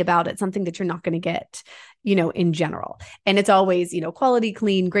 boutique-y about it, something that you're not going to get, in general. And it's always, quality,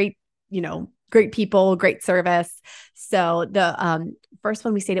 clean, great, great people, great service. So the first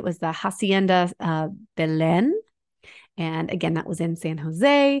one we stayed at was the Hacienda Belen. And again, that was in San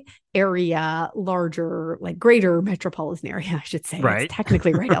Jose area, larger, like greater metropolitan area, I should say. Right. It's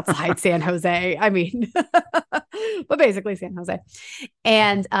technically right outside San Jose. I mean, but basically San Jose.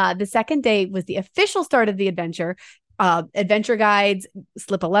 And the second day was the official start of the adventure. Adventure guides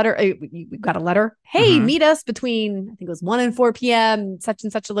slip a letter. We got a letter. Hey, meet us between, I think it was 1 and 4 p.m., such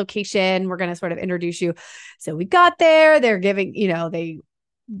and such a location. We're going to sort of introduce you. So we got there. They're giving,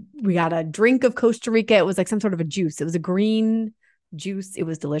 we got a drink of Costa Rica. It was like some sort of a juice. It was a green juice. It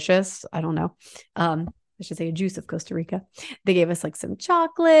was delicious. I don't know. I should say a juice of Costa Rica. They gave us like some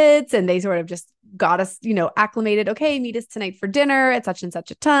chocolates and they sort of just got us, acclimated. Okay, meet us tonight for dinner at such and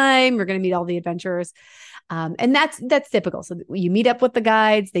such a time. We're going to meet all the adventurers. And that's typical. So you meet up with the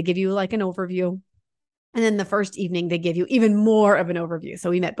guides. They give you like an overview. And then the first evening, they give you even more of an overview. So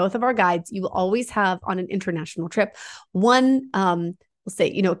we met both of our guides. You will always have on an international trip, one, we'll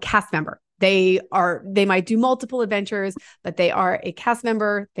say, a cast member. They might do multiple adventures, but they are a cast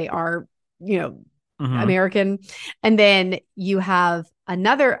member. They are, American. And then you have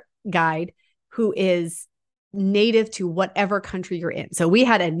another guide who is native to whatever country you're in. So we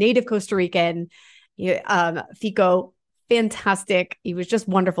had a native Costa Rican, Fico, fantastic. He was just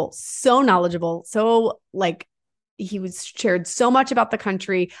wonderful. So knowledgeable. So like, he was shared so much about the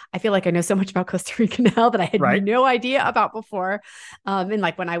country. I feel like I know so much about Costa Rica now that I had no idea about before. And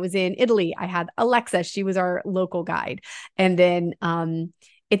like when I was in Italy, I had Alexa. She was our local guide. And then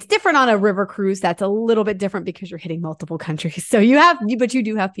it's different on a river cruise. That's a little bit different because you're hitting multiple countries. So but you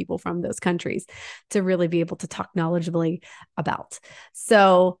do have people from those countries to really be able to talk knowledgeably about.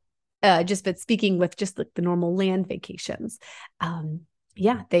 So but speaking with just like the normal land vacations,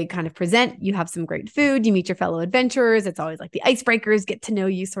 they kind of present, you have some great food, you meet your fellow adventurers. It's always like the icebreakers, get to know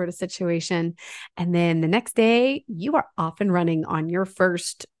you sort of situation. And then the next day you are off and running on your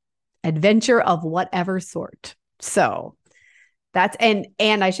first adventure of whatever sort. So that's, and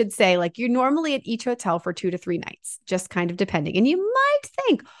I should say, like, you're normally at each hotel for 2 to 3 nights, just kind of depending. And you might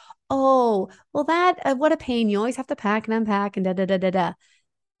think, oh, well that, what a pain. You always have to pack and unpack and da-da-da-da-da.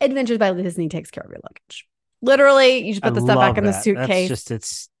 Adventures by Disney takes care of your luggage. Literally, you just put the stuff back in the suitcase.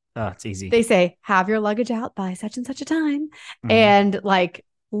 That's it's easy. They say, have your luggage out by such and such a time. And like,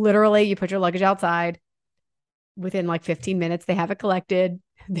 literally, you put your luggage outside. Within like 15 minutes, they have it collected.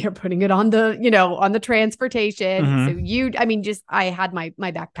 They're putting it on the, on the transportation. So I had my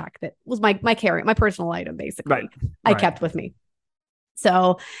backpack that was my personal item, basically. I kept with me.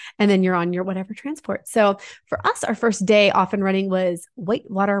 So, and then you're on your whatever transport. So for us, our first day off and running was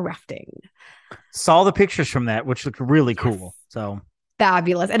whitewater rafting. Saw the pictures from that, which looked really cool. So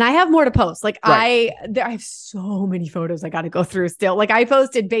fabulous. And I have more to post. Like I have so many photos I got to go through still. Like I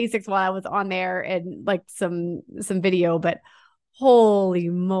posted basics while I was on there and like some video, but holy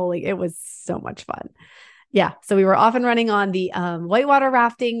moly, it was so much fun. Yeah. So we were off and running on the whitewater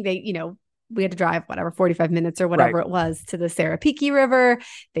rafting. We had to drive 45 minutes or whatever it was to the Sarapiqui River.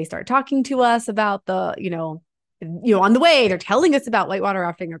 They start talking to us about the, on the way, they're telling us about whitewater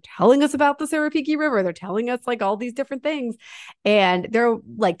rafting. They're telling us about the Sarapiqui River. They're telling us like all these different things. And they're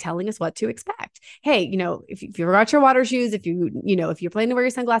like telling us what to expect. Hey, if you forgot your water shoes, if you're planning to wear your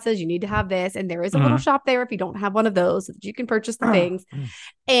sunglasses, you need to have this. And there is a little shop there if you don't have one of those, so that you can purchase the things.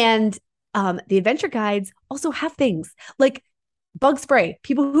 And the adventure guides also have things like bug spray.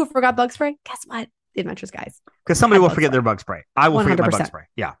 People who forgot bug spray, guess what? The adventures guys. Because somebody will forget their bug spray. I will 100%. Forget my bug spray.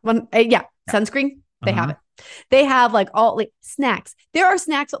 Yeah. Sunscreen. They have it. They have like all like snacks. There are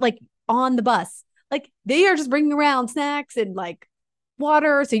snacks like on the bus. Like they are just bringing around snacks and like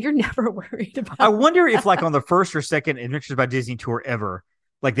water. So you're never worried about I wonder if like on the first or second Adventures by Disney tour ever,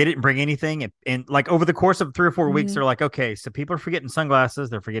 like they didn't bring anything. And like over the course of 3 or 4 weeks, they're like, okay, so people are forgetting sunglasses.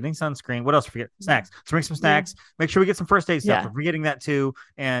 They're forgetting sunscreen. What else? Forget snacks. Let's bring some snacks. Make sure we get some first aid stuff. We're forgetting that too.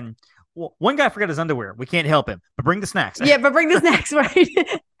 And one guy forgot his underwear. We can't help him, but bring the snacks. Yeah, but bring the snacks, right?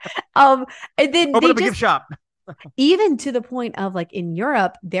 And then open up a gift shop. even to the point of like in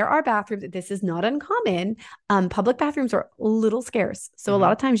Europe, there are bathrooms. This is not uncommon. Public bathrooms are a little scarce. So a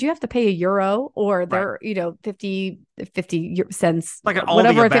lot of times you have to pay €1 or they're, 50 cents, like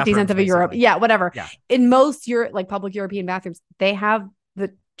whatever, 50 cents of a euro. Yeah, whatever. Yeah. In most like public European bathrooms, they have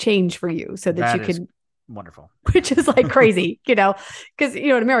the change for you so that you can. Wonderful. Which is like crazy, because,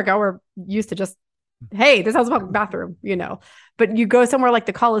 in America, we're used to just, hey, this has a public bathroom, but you go somewhere like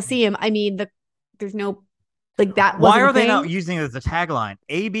the Coliseum. I mean, there's no like that. Why are they not using it as a tagline?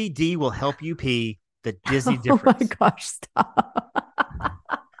 ABD will help you pee. The Disney difference. Oh my gosh, stop.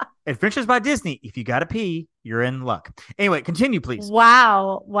 Adventures by Disney. If you got to pee, you're in luck. Anyway, continue, please.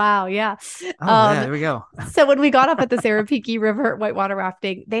 Wow. Yeah. Oh, yeah, there we go. So when we got up at the Serapiki River whitewater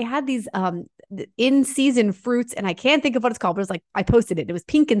rafting, they had these in-season fruits, and I can't think of what it's called, but it was like, I posted it. It was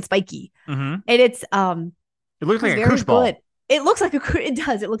pink and spiky. And it's it looks like a kush ball. Good. It looks like it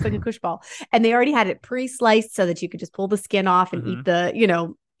does. It looks like a kush ball. And they already had it pre-sliced so that you could just pull the skin off and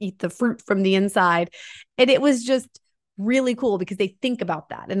eat the fruit from the inside. And it was just really cool because they think about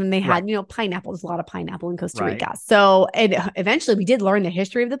that. And then they had, pineapple. There's a lot of pineapple in Costa Rica. So, and eventually we did learn the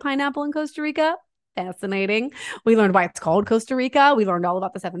history of the pineapple in Costa Rica. Fascinating. We learned why it's called Costa Rica. We learned all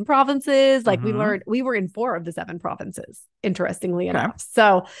about the 7 provinces. Like we were in 4 of the 7 provinces, interestingly enough.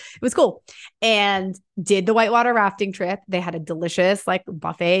 So it was cool. And did the whitewater rafting trip. They had a delicious like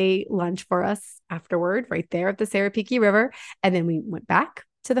buffet lunch for us afterward, right there at the Serapiki River. And then we went back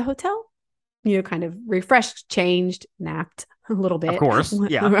to the hotel, kind of refreshed, changed, napped a little bit. Of course.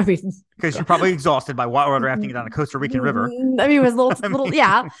 Yeah. I mean, because you're probably exhausted by whitewater rafting down a Costa Rican river. I mean, it was a little,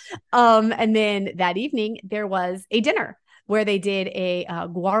 yeah. And then that evening there was a dinner where they did a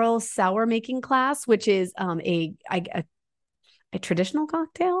guaro sour making class, which is a traditional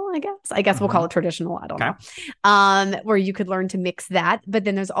cocktail, I guess we'll call it traditional. I don't know. Where you could learn to mix that. But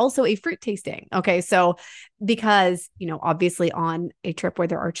then there's also a fruit tasting. Okay. So because, obviously on a trip where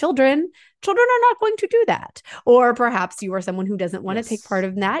there are children are not going to do that. Or perhaps you are someone who doesn't want to take part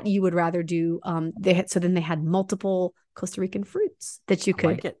in that. You would rather do, so then they had multiple Costa Rican fruits that you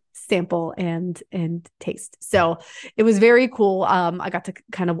could sample and taste. So it was very cool. I got to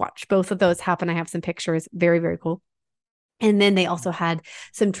kind of watch both of those happen. I have some pictures. Very, very cool. And then they also had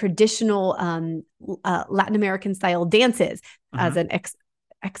some traditional Latin American style dances as an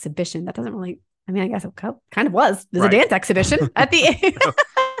exhibition. That doesn't really, I guess it kind of was. There's a dance exhibition at the end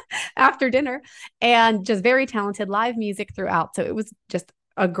after dinner, and just very talented live music throughout. So it was just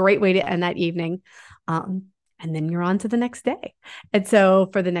a great way to end that evening. And then you're on to the next day. And so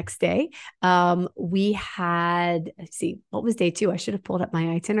for the next day, we had, let's see, what was day 2? I should have pulled up my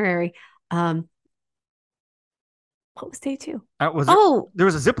itinerary. What was day 2? There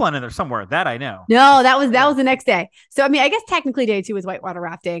was a zip line in there somewhere. That I know. No, that was the next day. So, I guess technically day 2 was whitewater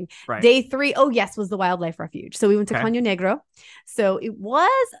rafting. Right. Day 3, was the wildlife refuge. So we went to Caño Negro. So it was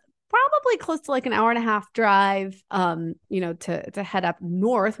probably close to like an hour and a half drive, to head up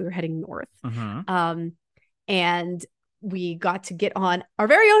north. We were heading north. And we got to get on our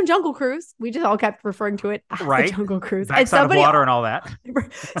very own jungle cruise. We just all kept referring to it as the jungle cruise. Backside of water and all that.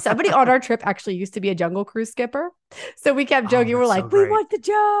 Somebody on our trip actually used to be a jungle cruise skipper. So we kept joking. We're like, we want the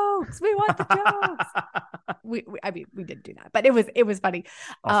jokes. We want the jokes. we didn't do that, but it was funny.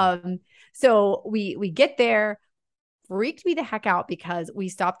 Awesome. So we get there, freaked me the heck out because we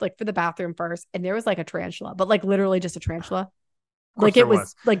stopped like for the bathroom first, and there was like a tarantula, but like literally just a tarantula. Like it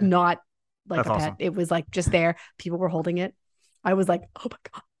was like not like That's a pet. Awesome. It was like just there. People were holding it. I was like, oh my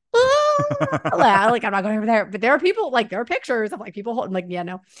God. Like, I'm not going over there. But there are people, like, there are pictures of like people holding, like, yeah,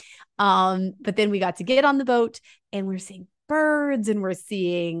 no. But then we got to get on the boat and we're seeing birds and we're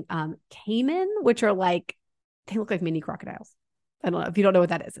seeing caiman, which are like, they look like mini crocodiles. I don't know if you don't know what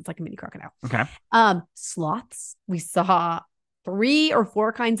that is. It's like a mini crocodile. Okay. Sloths. We saw 3 or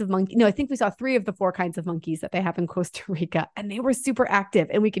 4 kinds of monkey. No, I think we saw 3 of the 4 kinds of monkeys that they have in Costa Rica, and they were super active,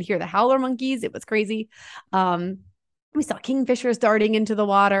 and we could hear the howler monkeys. It was crazy. We saw kingfishers darting into the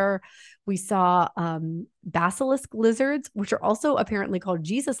water. We saw basilisk lizards, which are also apparently called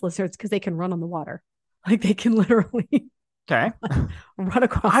Jesus lizards because they can run on the water. Like they can literally run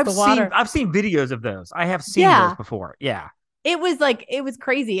across the water. I've seen videos of those. I have seen those before. Yeah. It was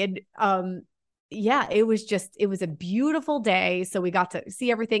crazy. And it was a beautiful day. So we got to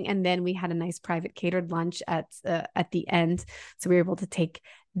see everything. And then we had a nice private catered lunch at the end. So we were able to take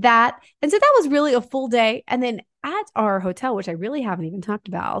that. And so that was really a full day. And then at our hotel, which I really haven't even talked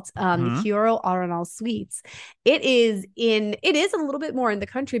about, the Kioro Arenal Suites, it is a little bit more in the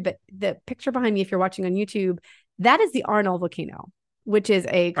country, but the picture behind me, if you're watching on YouTube, that is the Arenal volcano, which is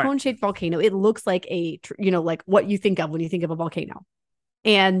a cone-shaped volcano. It looks like like what you think of when you think of a volcano.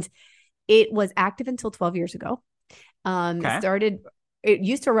 And It was active until 12 years ago. It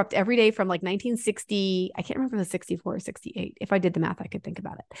used to erupt every day from like 1960. I can't remember the 64 or 68. If I did the math, I could think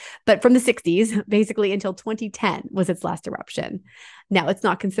about it. But from the 60s, basically until 2010 was its last eruption. Now it's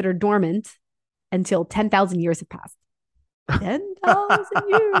not considered dormant until 10,000 years have passed. 10,000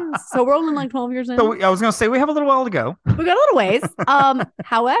 years. So we're only like 12 years in. So I was going to say we have a little while to go. We got a little ways.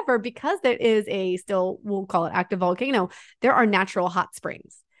 However, because there is we'll call it active volcano, there are natural hot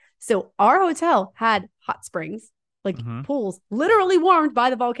springs. So our hotel had hot springs, like pools, literally warmed by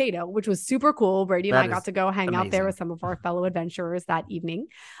the volcano, which was super cool. Brady and I got to go hang out there with some of our fellow adventurers that evening.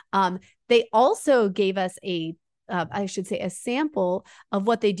 They also gave us a sample of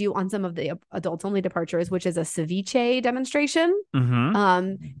what they do on some of the adults only departures, which is a ceviche demonstration.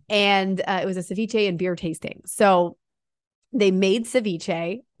 And it was a ceviche and beer tasting. So they made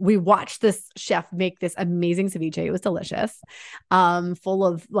ceviche. We watched this chef make this amazing ceviche. It was delicious, full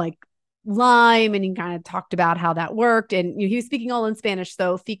of like lime, and he kind of talked about how that worked. And he was speaking all in Spanish.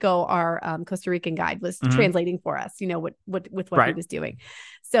 So Fico, our Costa Rican guide, was translating for us, what he was doing.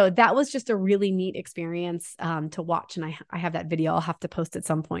 So that was just a really neat experience to watch. And I have that video. I'll have to post at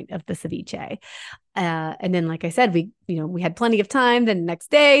some point of the ceviche. And then, like I said, we had plenty of time the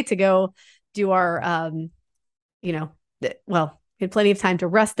next day to go do our, we had plenty of time to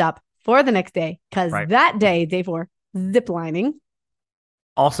rest up for the next day, because that day 4, zip lining.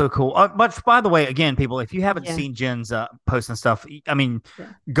 Also cool. But by the way, again, people, if you haven't seen Jen's posts and stuff, I mean,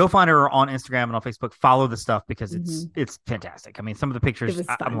 go find her on Instagram and on Facebook. Follow the stuff, because it's fantastic. I mean, some of the pictures,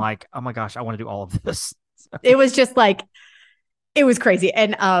 I'm like, oh my gosh, I want to do all of this. It was just like, it was crazy.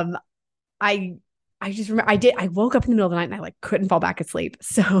 And I just remember I woke up in the middle of the night and I like couldn't fall back asleep.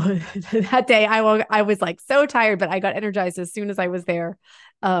 So that day I was like so tired, but I got energized as soon as I was there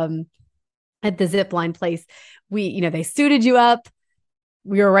at the zip line place. They suited you up.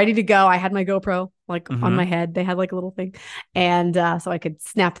 We were ready to go. I had my GoPro on my head. They had like a little thing. And so I could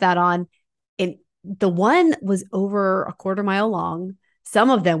snap that on. And the one was over a quarter mile long. Some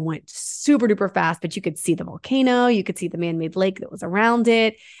of them went super duper fast, but you could see the volcano. You could see the man-made lake that was around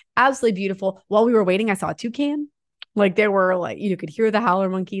it. Absolutely beautiful. While we were waiting, I saw a toucan. Like there were like, you could hear the howler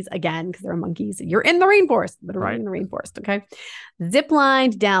monkeys again, because they're monkeys. You're in the rainforest, literally in the rainforest. Okay. Zip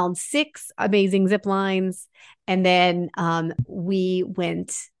lined down 6 amazing zip lines. And then we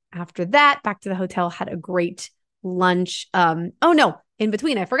went after that back to the hotel, had a great lunch. In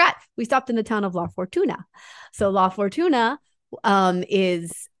between, I forgot. We stopped in the town of La Fortuna. So La Fortuna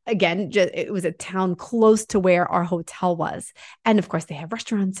is, again, it was a town close to where our hotel was. And of course, they have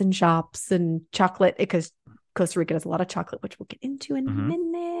restaurants and shops and chocolate, because Costa Rica does a lot of chocolate, which we'll get into in a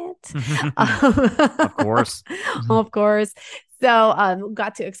minute. Of course. Of course. So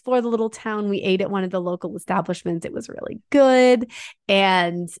got to explore the little town. We ate at one of the local establishments. It was really good.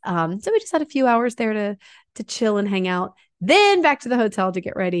 And so we just had a few hours there to chill and hang out. Then back to the hotel to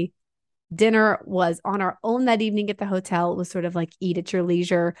get ready. Dinner was on our own that evening at the hotel. It was sort of like eat at your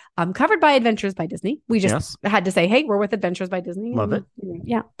leisure, covered by Adventures by Disney. We just had to say, hey, we're with Adventures by Disney. Love it.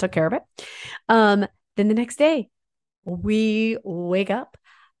 Yeah, took care of it. Then the next day, we wake up.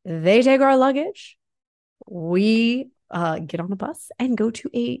 They take our luggage. We get on a bus and go to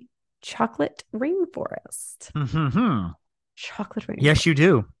a chocolate rainforest. Chocolate rainforest. Yes, you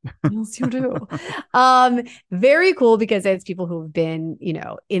do. Yes, you do. Very cool, because it's people who have been,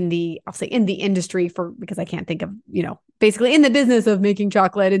 in the industry because I can't think of, basically in the business of making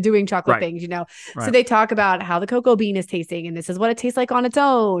chocolate and doing chocolate things, So they talk about how the cocoa bean is tasting, and this is what it tastes like on its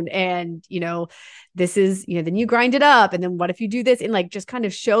own. And, this is, then you grind it up. And then what if you do this, and like just kind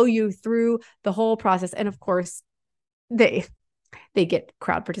of show you through the whole process. And of course, they get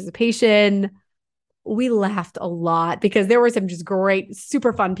crowd participation. We laughed a lot because there were some just great,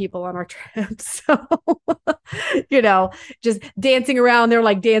 super fun people on our trip. So, just dancing around. They're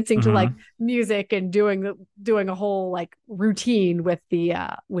like dancing to like music and doing a whole like routine with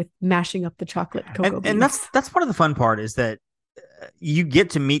with mashing up the chocolate cocoa beans. And that's part of the fun part, is that you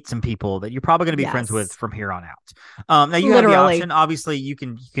get to meet some people that you're probably going to be friends with from here on out. Now you have the option. Obviously, you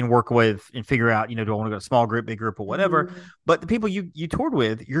can work with and figure out, do I want to go to small group, big group, or whatever. But the people you toured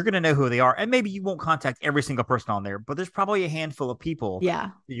with, you're going to know who they are, and maybe you won't contact every single person on there, but there's probably a handful of people. Yeah,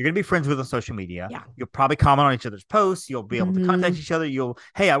 that you're going to be friends with on social media. Yeah, you'll probably comment on each other's posts. You'll be able to contact each other.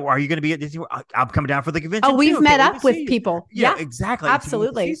 Hey, are you going to be at Disney? I'm coming down for the convention. Oh, we've met up with people. Yeah, exactly.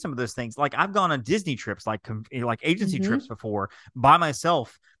 Absolutely. So you see some of those things. Like I've gone on Disney trips, like agency trips before by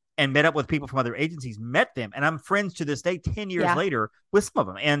myself, and met up with people from other agencies, met them, and I'm friends to this day, 10 years later, with some of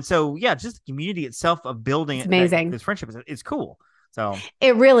them. And so, just the community itself of building amazing. This friendship is cool. So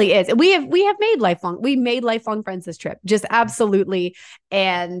it really is. We have made lifelong friends this trip. Just absolutely.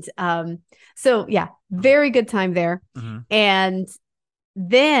 And so yeah, very good time there. mm-hmm. And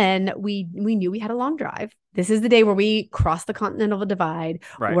then we knew we had a long drive. This is the day where we cross the continental divide.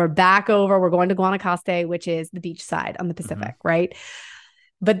 Right. We're back over. We're going to Guanacaste, which is the beach side on the Pacific, right?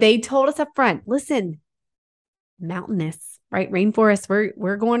 But they told us up front, listen, mountainous, right? Rainforest.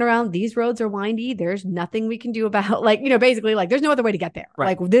 We're going around. These roads are windy. There's nothing we can do about, like, basically, like, there's no other way to get there.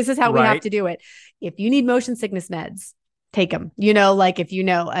 Right. Like, this is how we have to do it. If you need motion sickness meds, take them. Like, if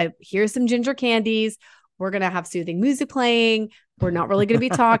here's some ginger candies. We're going to have soothing music playing. We're not really going to be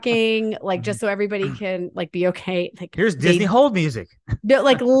talking, like, just so everybody can, like, be okay. Like, here's Disney hold music.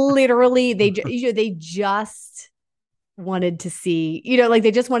 Like, literally, they just wanted to see, like,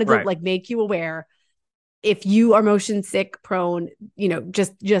 they just wanted to like make you aware. If you are motion sick prone,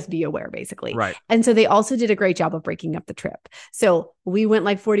 just be aware, basically. Right. And so they also did a great job of breaking up the trip. So we went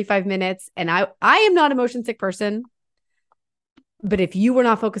like 45 minutes, and I am not a motion sick person. But if you were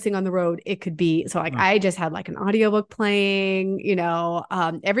not focusing on the road, it could be. So like, I just had like an audiobook playing,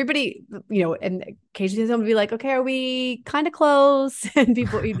 everybody, and occasionally someone would be like, okay, are we kind of close? And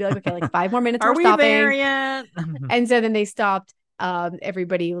people would be like, okay, like 5 more minutes. Are we're we stopping. there yet? And so then they stopped.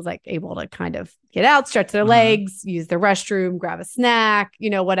 Everybody was like able to kind of get out, stretch their legs, use the restroom, grab a snack,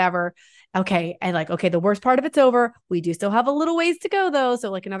 whatever. Okay. And like, okay, the worst part of it's over. We do still have a little ways to go though.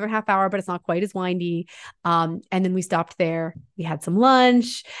 So like another half hour, but it's not quite as windy. And then we stopped there. We had some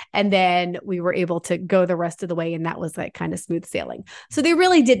lunch, and then we were able to go the rest of the way. And that was like kind of smooth sailing. So they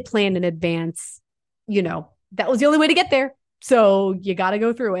really did plan in advance. That was the only way to get there. So you got to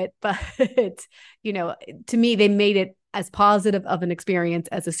go through it. But, to me, they made it as positive of an experience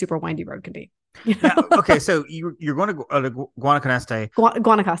as a super windy road can be. Now, okay, so you're going to Guanacaste.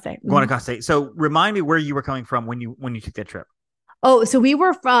 Guanacaste. So remind me where you were coming from when you took that trip. Oh, so we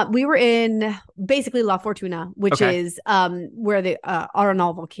were in basically La Fortuna, which is where the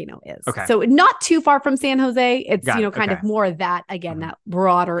Arenal volcano is. Okay. So not too far from San Jose. It's kind of more that, again, that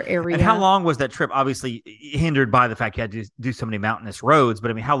broader area. And how long was that trip? Obviously hindered by the fact you had to do so many mountainous roads,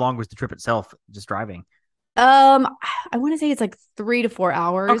 but I mean, how long was the trip itself just driving? I want to say it's like 3 to 4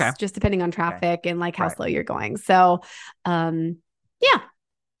 hours, just depending on traffic and like how slow you're going. So, yeah.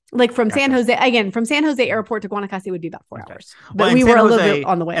 Like from San Jose airport to Guanacaste would be about 4 hours. But we were a little bit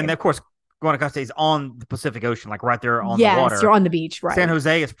on the way. And of course, Guanacaste is on the Pacific Ocean, like right there on the water. Yes, you're on the beach, right? San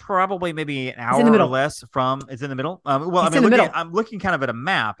Jose is probably maybe an hour or less from. It's in the middle. I'm looking kind of at a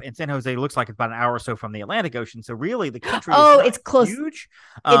map, and San Jose looks like it's about an hour or so from the Atlantic Ocean. So really, the country is it's close. Huge.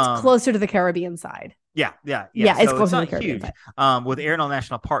 It's closer to the Caribbean side. Yeah. It's so closer it's to the Caribbean huge. With Arenal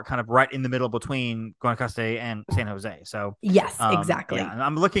National Park kind of right in the middle between Guanacaste and San Jose. So yes, exactly. Yeah,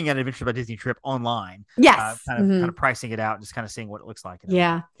 I'm looking at Adventure by Disney trip online. Yes, kind of pricing it out, just kind of seeing what it looks like.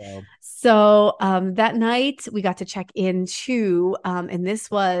 Yeah. So that night we got to check into, and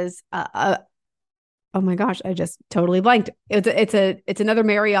this was oh my gosh, I just totally blanked. It's another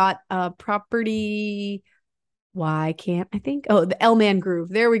Marriott property. Why can't I think? Oh, the El Mangrove.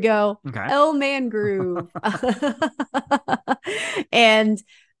 There we go. Okay. El Mangrove. And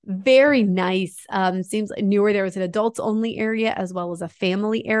very nice. Seems like newer. There was an adults only area as well as a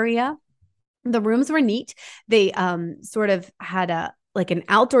family area. The rooms were neat. They sort of had an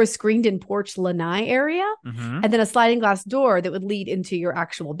outdoor screened in porch lanai area, and then a sliding glass door that would lead into your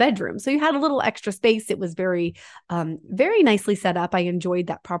actual bedroom. So you had a little extra space. It was very, very nicely set up. I enjoyed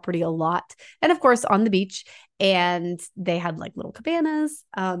that property a lot. And of course, on the beach, and they had like little cabanas.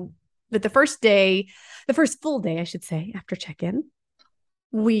 But the first full day, I should say, after check-in,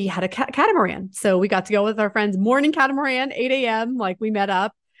 we had a catamaran. So we got to go with our friends, morning catamaran, 8 a.m. Like we met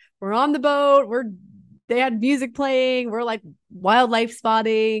up, we're on the boat, they had music playing. We're like wildlife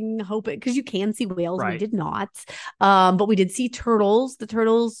spotting, hoping, because you can see whales. Right. We did not. But we did see turtles. The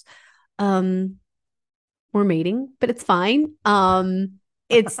turtles were mating, but it's fine.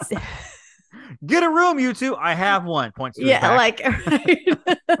 It's get a room, you two. I have one. Points to like right.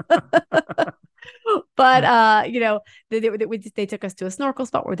 But they took us to a snorkel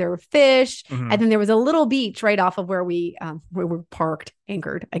spot where there were fish, and then there was a little beach right off of where we were parked,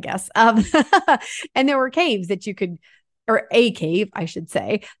 anchored, I guess. And there were caves that you could, or a cave, I should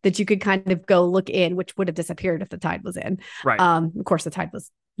say, that you could kind of go look in, which would have disappeared if the tide was in. Right. Of course, the tide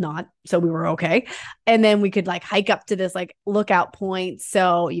was not, so we were okay. And then we could like hike up to this like lookout point,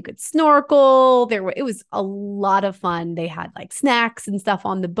 so you could snorkel. It was a lot of fun. They had like snacks and stuff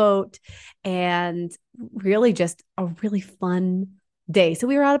on the boat, and really just a really fun day. So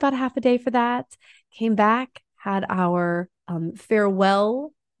we were out about half a day for that. Came back, had our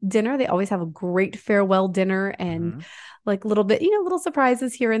farewell dinner. They always have a great farewell dinner and like little bit, little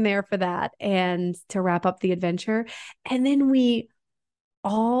surprises here and there for that. And to wrap up the adventure. And then we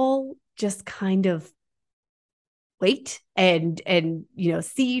all just kind of wait and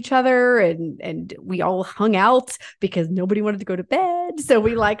see each other, and we all hung out because nobody wanted to go to bed, so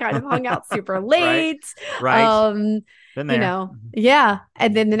we like kind of hung out super late. right. Yeah.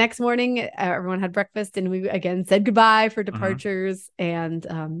 And then the next morning everyone had breakfast, and we again said goodbye for departures. And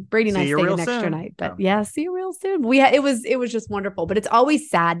Brady and I stayed an extra night, but see you real soon. It was just wonderful. But it's always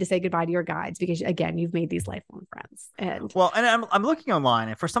sad to say goodbye to your guides because again, you've made these lifelong friends. And I'm looking online,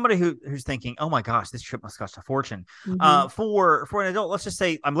 and for somebody who's thinking, oh my gosh, this trip must cost a fortune. For an adult, let's just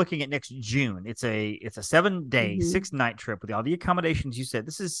say I'm looking at next June. It's a 7-day, 6-night trip with all the accommodations you said.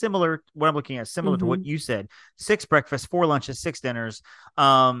 This is similar. What I'm looking at is similar to what you said. 6 breakfasts, 4 lunches, 6 dinners.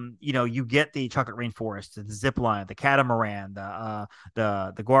 You get the chocolate rainforest, the zip line, the catamaran, the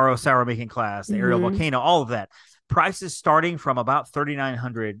guaro sour making class, the aerial volcano, all of that. Prices starting from about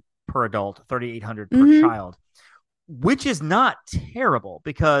 $3,900 per adult, $3,800 per child, which is not terrible,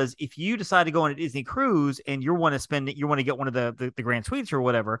 because if you decide to go on a Disney cruise and you want to get one of the Grand Suites or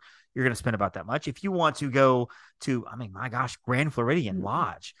whatever, you're going to spend about that much. If you want to go to, my gosh, Grand Floridian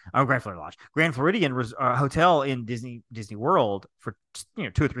Lodge, Grand Floridian hotel in Disney World for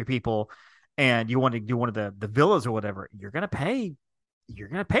 2 or 3 people, and you want to do one of the villas or whatever, you're going to pay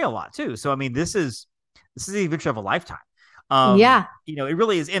a lot too. So this is the adventure of a lifetime. It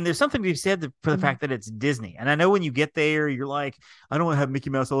really is. And there's something to be said for the fact that it's Disney. And I know when you get there, you're like, I don't want to have Mickey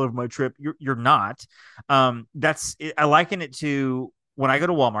Mouse all over my trip. You're not. I liken it to when I go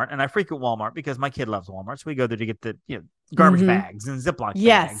to Walmart, and I frequent Walmart because my kid loves Walmart. So we go there to get the garbage bags and Ziploc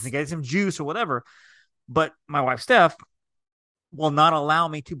bags and get some juice or whatever. But my wife, Steph, will not allow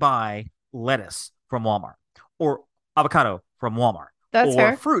me to buy lettuce from Walmart or avocado from Walmart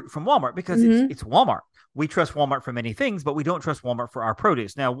or fruit from Walmart because it's Walmart. We trust Walmart for many things, but we don't trust Walmart for our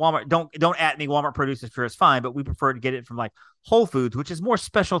produce. Now, Walmart, don't at me. Walmart produce is sure it's fine, but we prefer to get it from like Whole Foods, which is more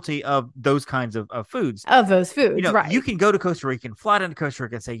specialty of those kinds of foods. Of those foods, right? You can go to Costa Rica and fly down to Costa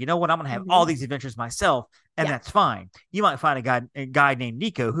Rica and say, you know what, I'm going to have all these adventures myself, and that's fine. You might find a guy named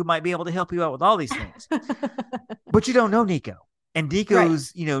Nico who might be able to help you out with all these things, but you don't know Nico. And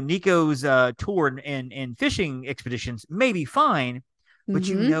Nico's tour and fishing expeditions may be fine, but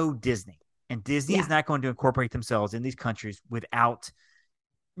Disney. And Disney is not going to incorporate themselves in these countries without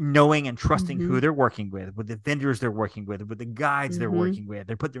knowing and trusting who they're working with the vendors they're working with the guides they're working with.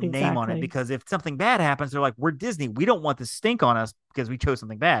 They put their name on it because if something bad happens, they're like, we're Disney. We don't want this stink on us because we chose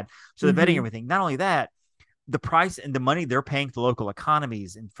something bad. So they're vetting everything. Not only that, the price and the money they're paying to local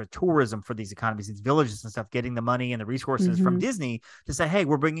economies and for tourism for these economies, these villages and stuff, getting the money and the resources from Disney to say, hey,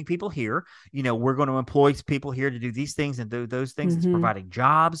 we're bringing people here. We're going to employ people here to do these things and do those things. It's providing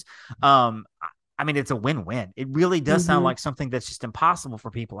jobs. It's a win-win. It really does sound like something that's just impossible for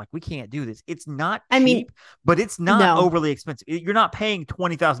people. Like, we can't do this. It's not cheap, but it's not overly expensive. You're not paying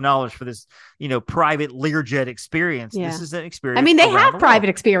 $20,000 for this, private Learjet experience. Yeah. This is an experience. They have private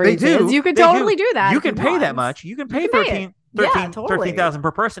experiences. They do. You could totally do that. You can pay that much. You can pay $13,000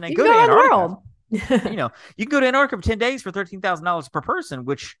 per person and go to Antarctica. You can go to Antarctica for 10 days for $13,000 per person,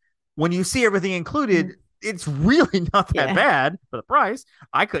 which when you see everything included, it's really not that bad for the price.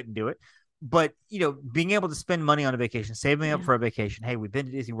 I couldn't do it. But, being able to spend money on a vacation, saving up for a vacation. Hey, we've been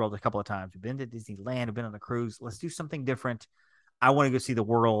to Disney World a couple of times. We've been to Disneyland. We've been on a cruise. Let's do something different. I want to go see the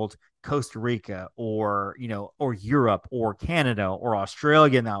world, Costa Rica or Europe or Canada or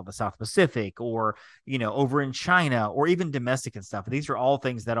Australia now, the South Pacific, or, over in China or even domestic and stuff. These are all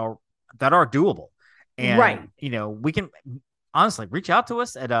things that are doable. And, we can honestly reach out to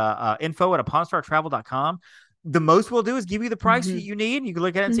us at info@apawnstartravel.com. The most we'll do is give you the price that you need, and you can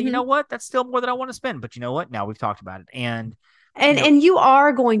look at it and say, you know what, that's still more than I want to spend. But you know what? Now we've talked about it, and you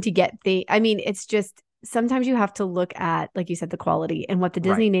are going to get it's just sometimes you have to look at, like you said, the quality and what the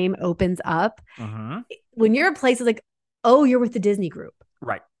Disney name opens up. When you're at places like, oh, you're with the Disney group,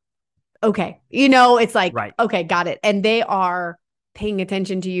 right? Okay, it's like, okay, got it, and they are paying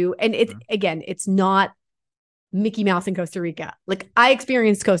attention to you, and it's not Mickey Mouse in Costa Rica. Like, I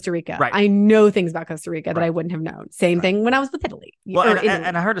experienced Costa Rica. Right. I know things about Costa Rica that I wouldn't have known. Same thing when I was with Italy. Well,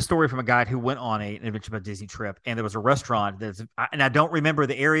 and I heard a story from a guy who went on an adventure about Disney trip, and there was a restaurant and I don't remember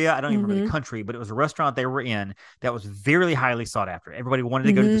the area. I don't even remember the country, but it was a restaurant they were in that was very highly sought after. Everybody wanted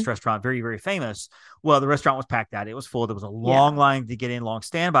to go to this restaurant, very, very famous. Well, the restaurant was packed out. It was full. There was a long line to get in, long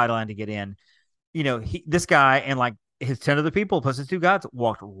standby line to get in. This guy and like his 10 other people plus his 2 guides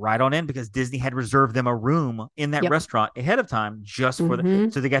walked right on in because Disney had reserved them a room in that restaurant ahead of time just for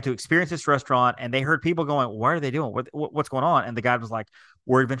so they got to experience this restaurant, and they heard people going, what are they doing? What's going on? And the guide was like,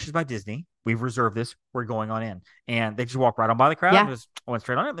 we're Adventures by Disney. We've reserved this. We're going on in. And they just walked right on by the crowd and just went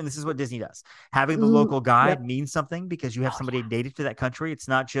straight on in. And this is what Disney does. Having the local guide means something because you have somebody native to that country. It's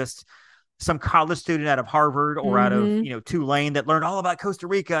not just some college student out of Harvard or out of, Tulane that learned all about Costa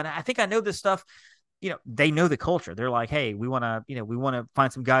Rica. And I think I know this stuff. They know the culture. They're like, hey, we want to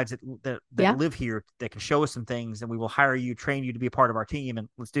find some guides that live here that can show us some things, and we will hire you, train you to be a part of our team, and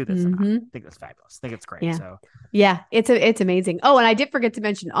let's do this. And I think that's fabulous. I think it's great. So it's amazing. Oh, and I did forget to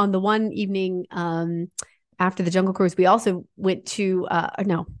mention on the one evening after the Jungle Cruise, we also went to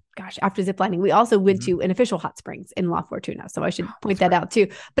after ziplining, we also went to an official hot springs in La Fortuna. So I should point that out too.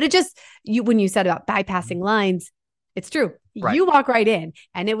 But it just when you said about bypassing lines, it's true. Right. You walk right in.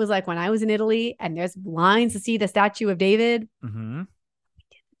 And it was like when I was in Italy and there's lines to see the statue of David.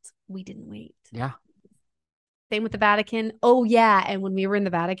 We didn't wait. Yeah. Same with the Vatican. Oh, yeah. And when we were in the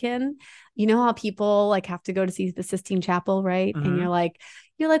Vatican, you know how people like have to go to see the Sistine Chapel, right? And you're like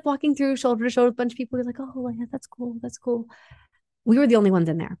walking through shoulder to shoulder with a bunch of people. You're like, oh, yeah, that's cool. That's cool. We were the only ones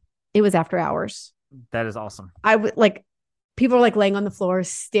in there. It was after hours. That is awesome. I would like people are like laying on the floor,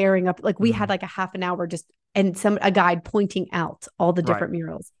 staring up. Like we had like a half an hour and a guide pointing out all the different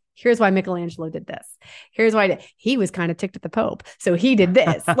murals. Here's why Michelangelo did this. Here's why he was kind of ticked at the Pope. So he did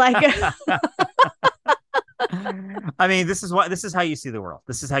this. Like, I mean, this is how you see the world.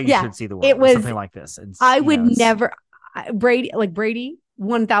 This is how you should see the world. It was something like this. And, I would never, Brady,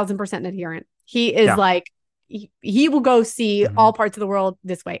 1000% adherent. He is like, he will go see all parts of the world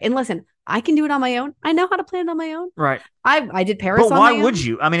this way. And listen, I can do it on my own. I know how to plan it on my own. Right. I did Paris. But why would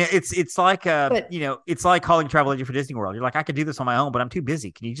you? I mean, it's like it's like calling a travel agent for Disney World. You're like, I could do this on my own, but I'm too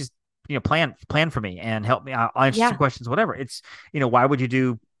busy. Can you just plan for me and help me? I'll answer some questions, whatever. It's why would you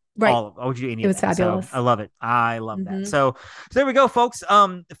do why would you do any of that? It was fabulous. So I love it. I love that. So there we go, folks.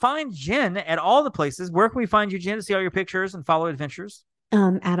 Find Jen at all the places. Where can we find you, Jen, to see all your pictures and follow adventures?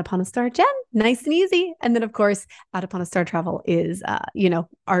 At Upon a Star Jen, nice and easy. And then of course, At Upon a Star Travel is,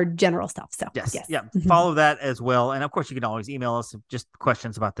 our general stuff. So yes. Yeah. Follow that as well. And of course you can always email us just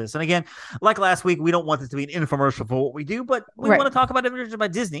questions about this. And again, like last week, we don't want this to be an infomercial for what we do, but we want to talk about Adventures by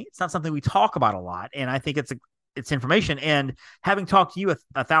Disney. It's not something we talk about a lot. And I think it's information. And having talked to you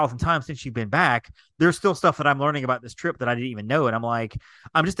 1,000 times since you've been back, there's still stuff that I'm learning about this trip that I didn't even know. And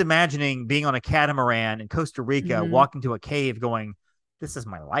I'm just imagining being on a catamaran in Costa Rica, walking to a cave going, this is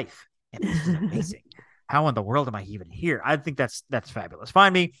my life. And this is amazing. How in the world am I even here? I think that's fabulous.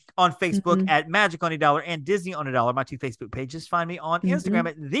 Find me on Facebook at Magic on $1 and Disney on $1, my 2 Facebook pages. Find me on Instagram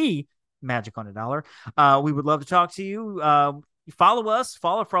at The Magic on $1. We would love to talk to you. Follow us,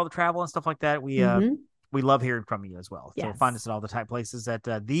 follow for all the travel and stuff like that. We love hearing from you as well. So find us at all the type places at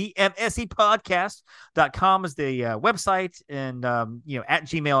themsepodcast.com is the website, and at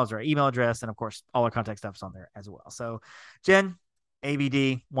Gmail is our email address, and of course all our contact stuff's on there as well. So Jen,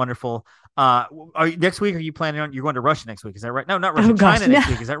 ABD, wonderful. Next week, are you planning on? You're going to Russia next week, is that right? No, not Russia. China next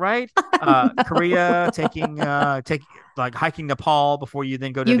week, is that right? Korea, taking hiking Nepal before you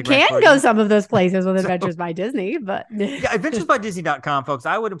then go to. You can go some of those places with Adventures by Disney, but adventuresbydisney.com, folks.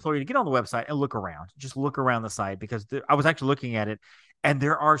 I would implore you to get on the website and look around. Just look around the site because I was actually looking at it, and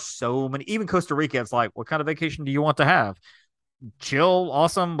there are so many. Even Costa Rica, it's like, what kind of vacation do you want to have? Chill,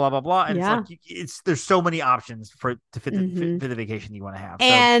 awesome, blah blah blah, and it's like there's so many options for to fit the vacation you want to have.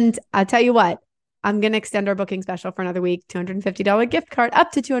 And I'll tell you what, I'm gonna extend our booking special for another week, $250 gift card,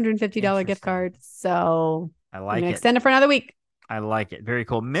 up to $250 gift card. So I like it. Extend it for another week. I like it. Very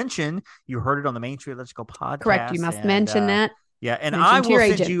cool. Mention you heard it on the Main Street Let's Go podcast. Correct. You must mention that. Yeah, and I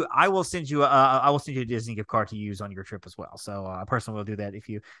will send you a Disney gift card to use on your trip as well. So I personally will do that if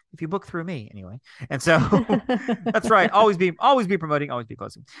you book through me anyway. And so that's right. Always be promoting, always be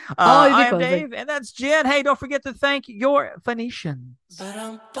closing. I am Dave, and that's Jen. Hey, don't forget to thank your Phoenicians.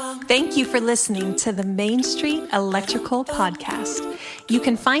 Thank you for listening to the Main Street Electrical Podcast. You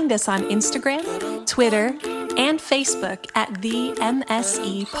can find us on Instagram, Twitter, and Facebook at the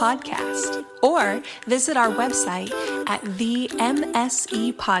MSE Podcast, or visit our website at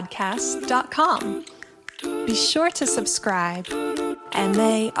themsepodcast.com. Be sure to subscribe, and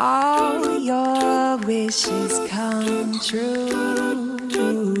may all your wishes come true.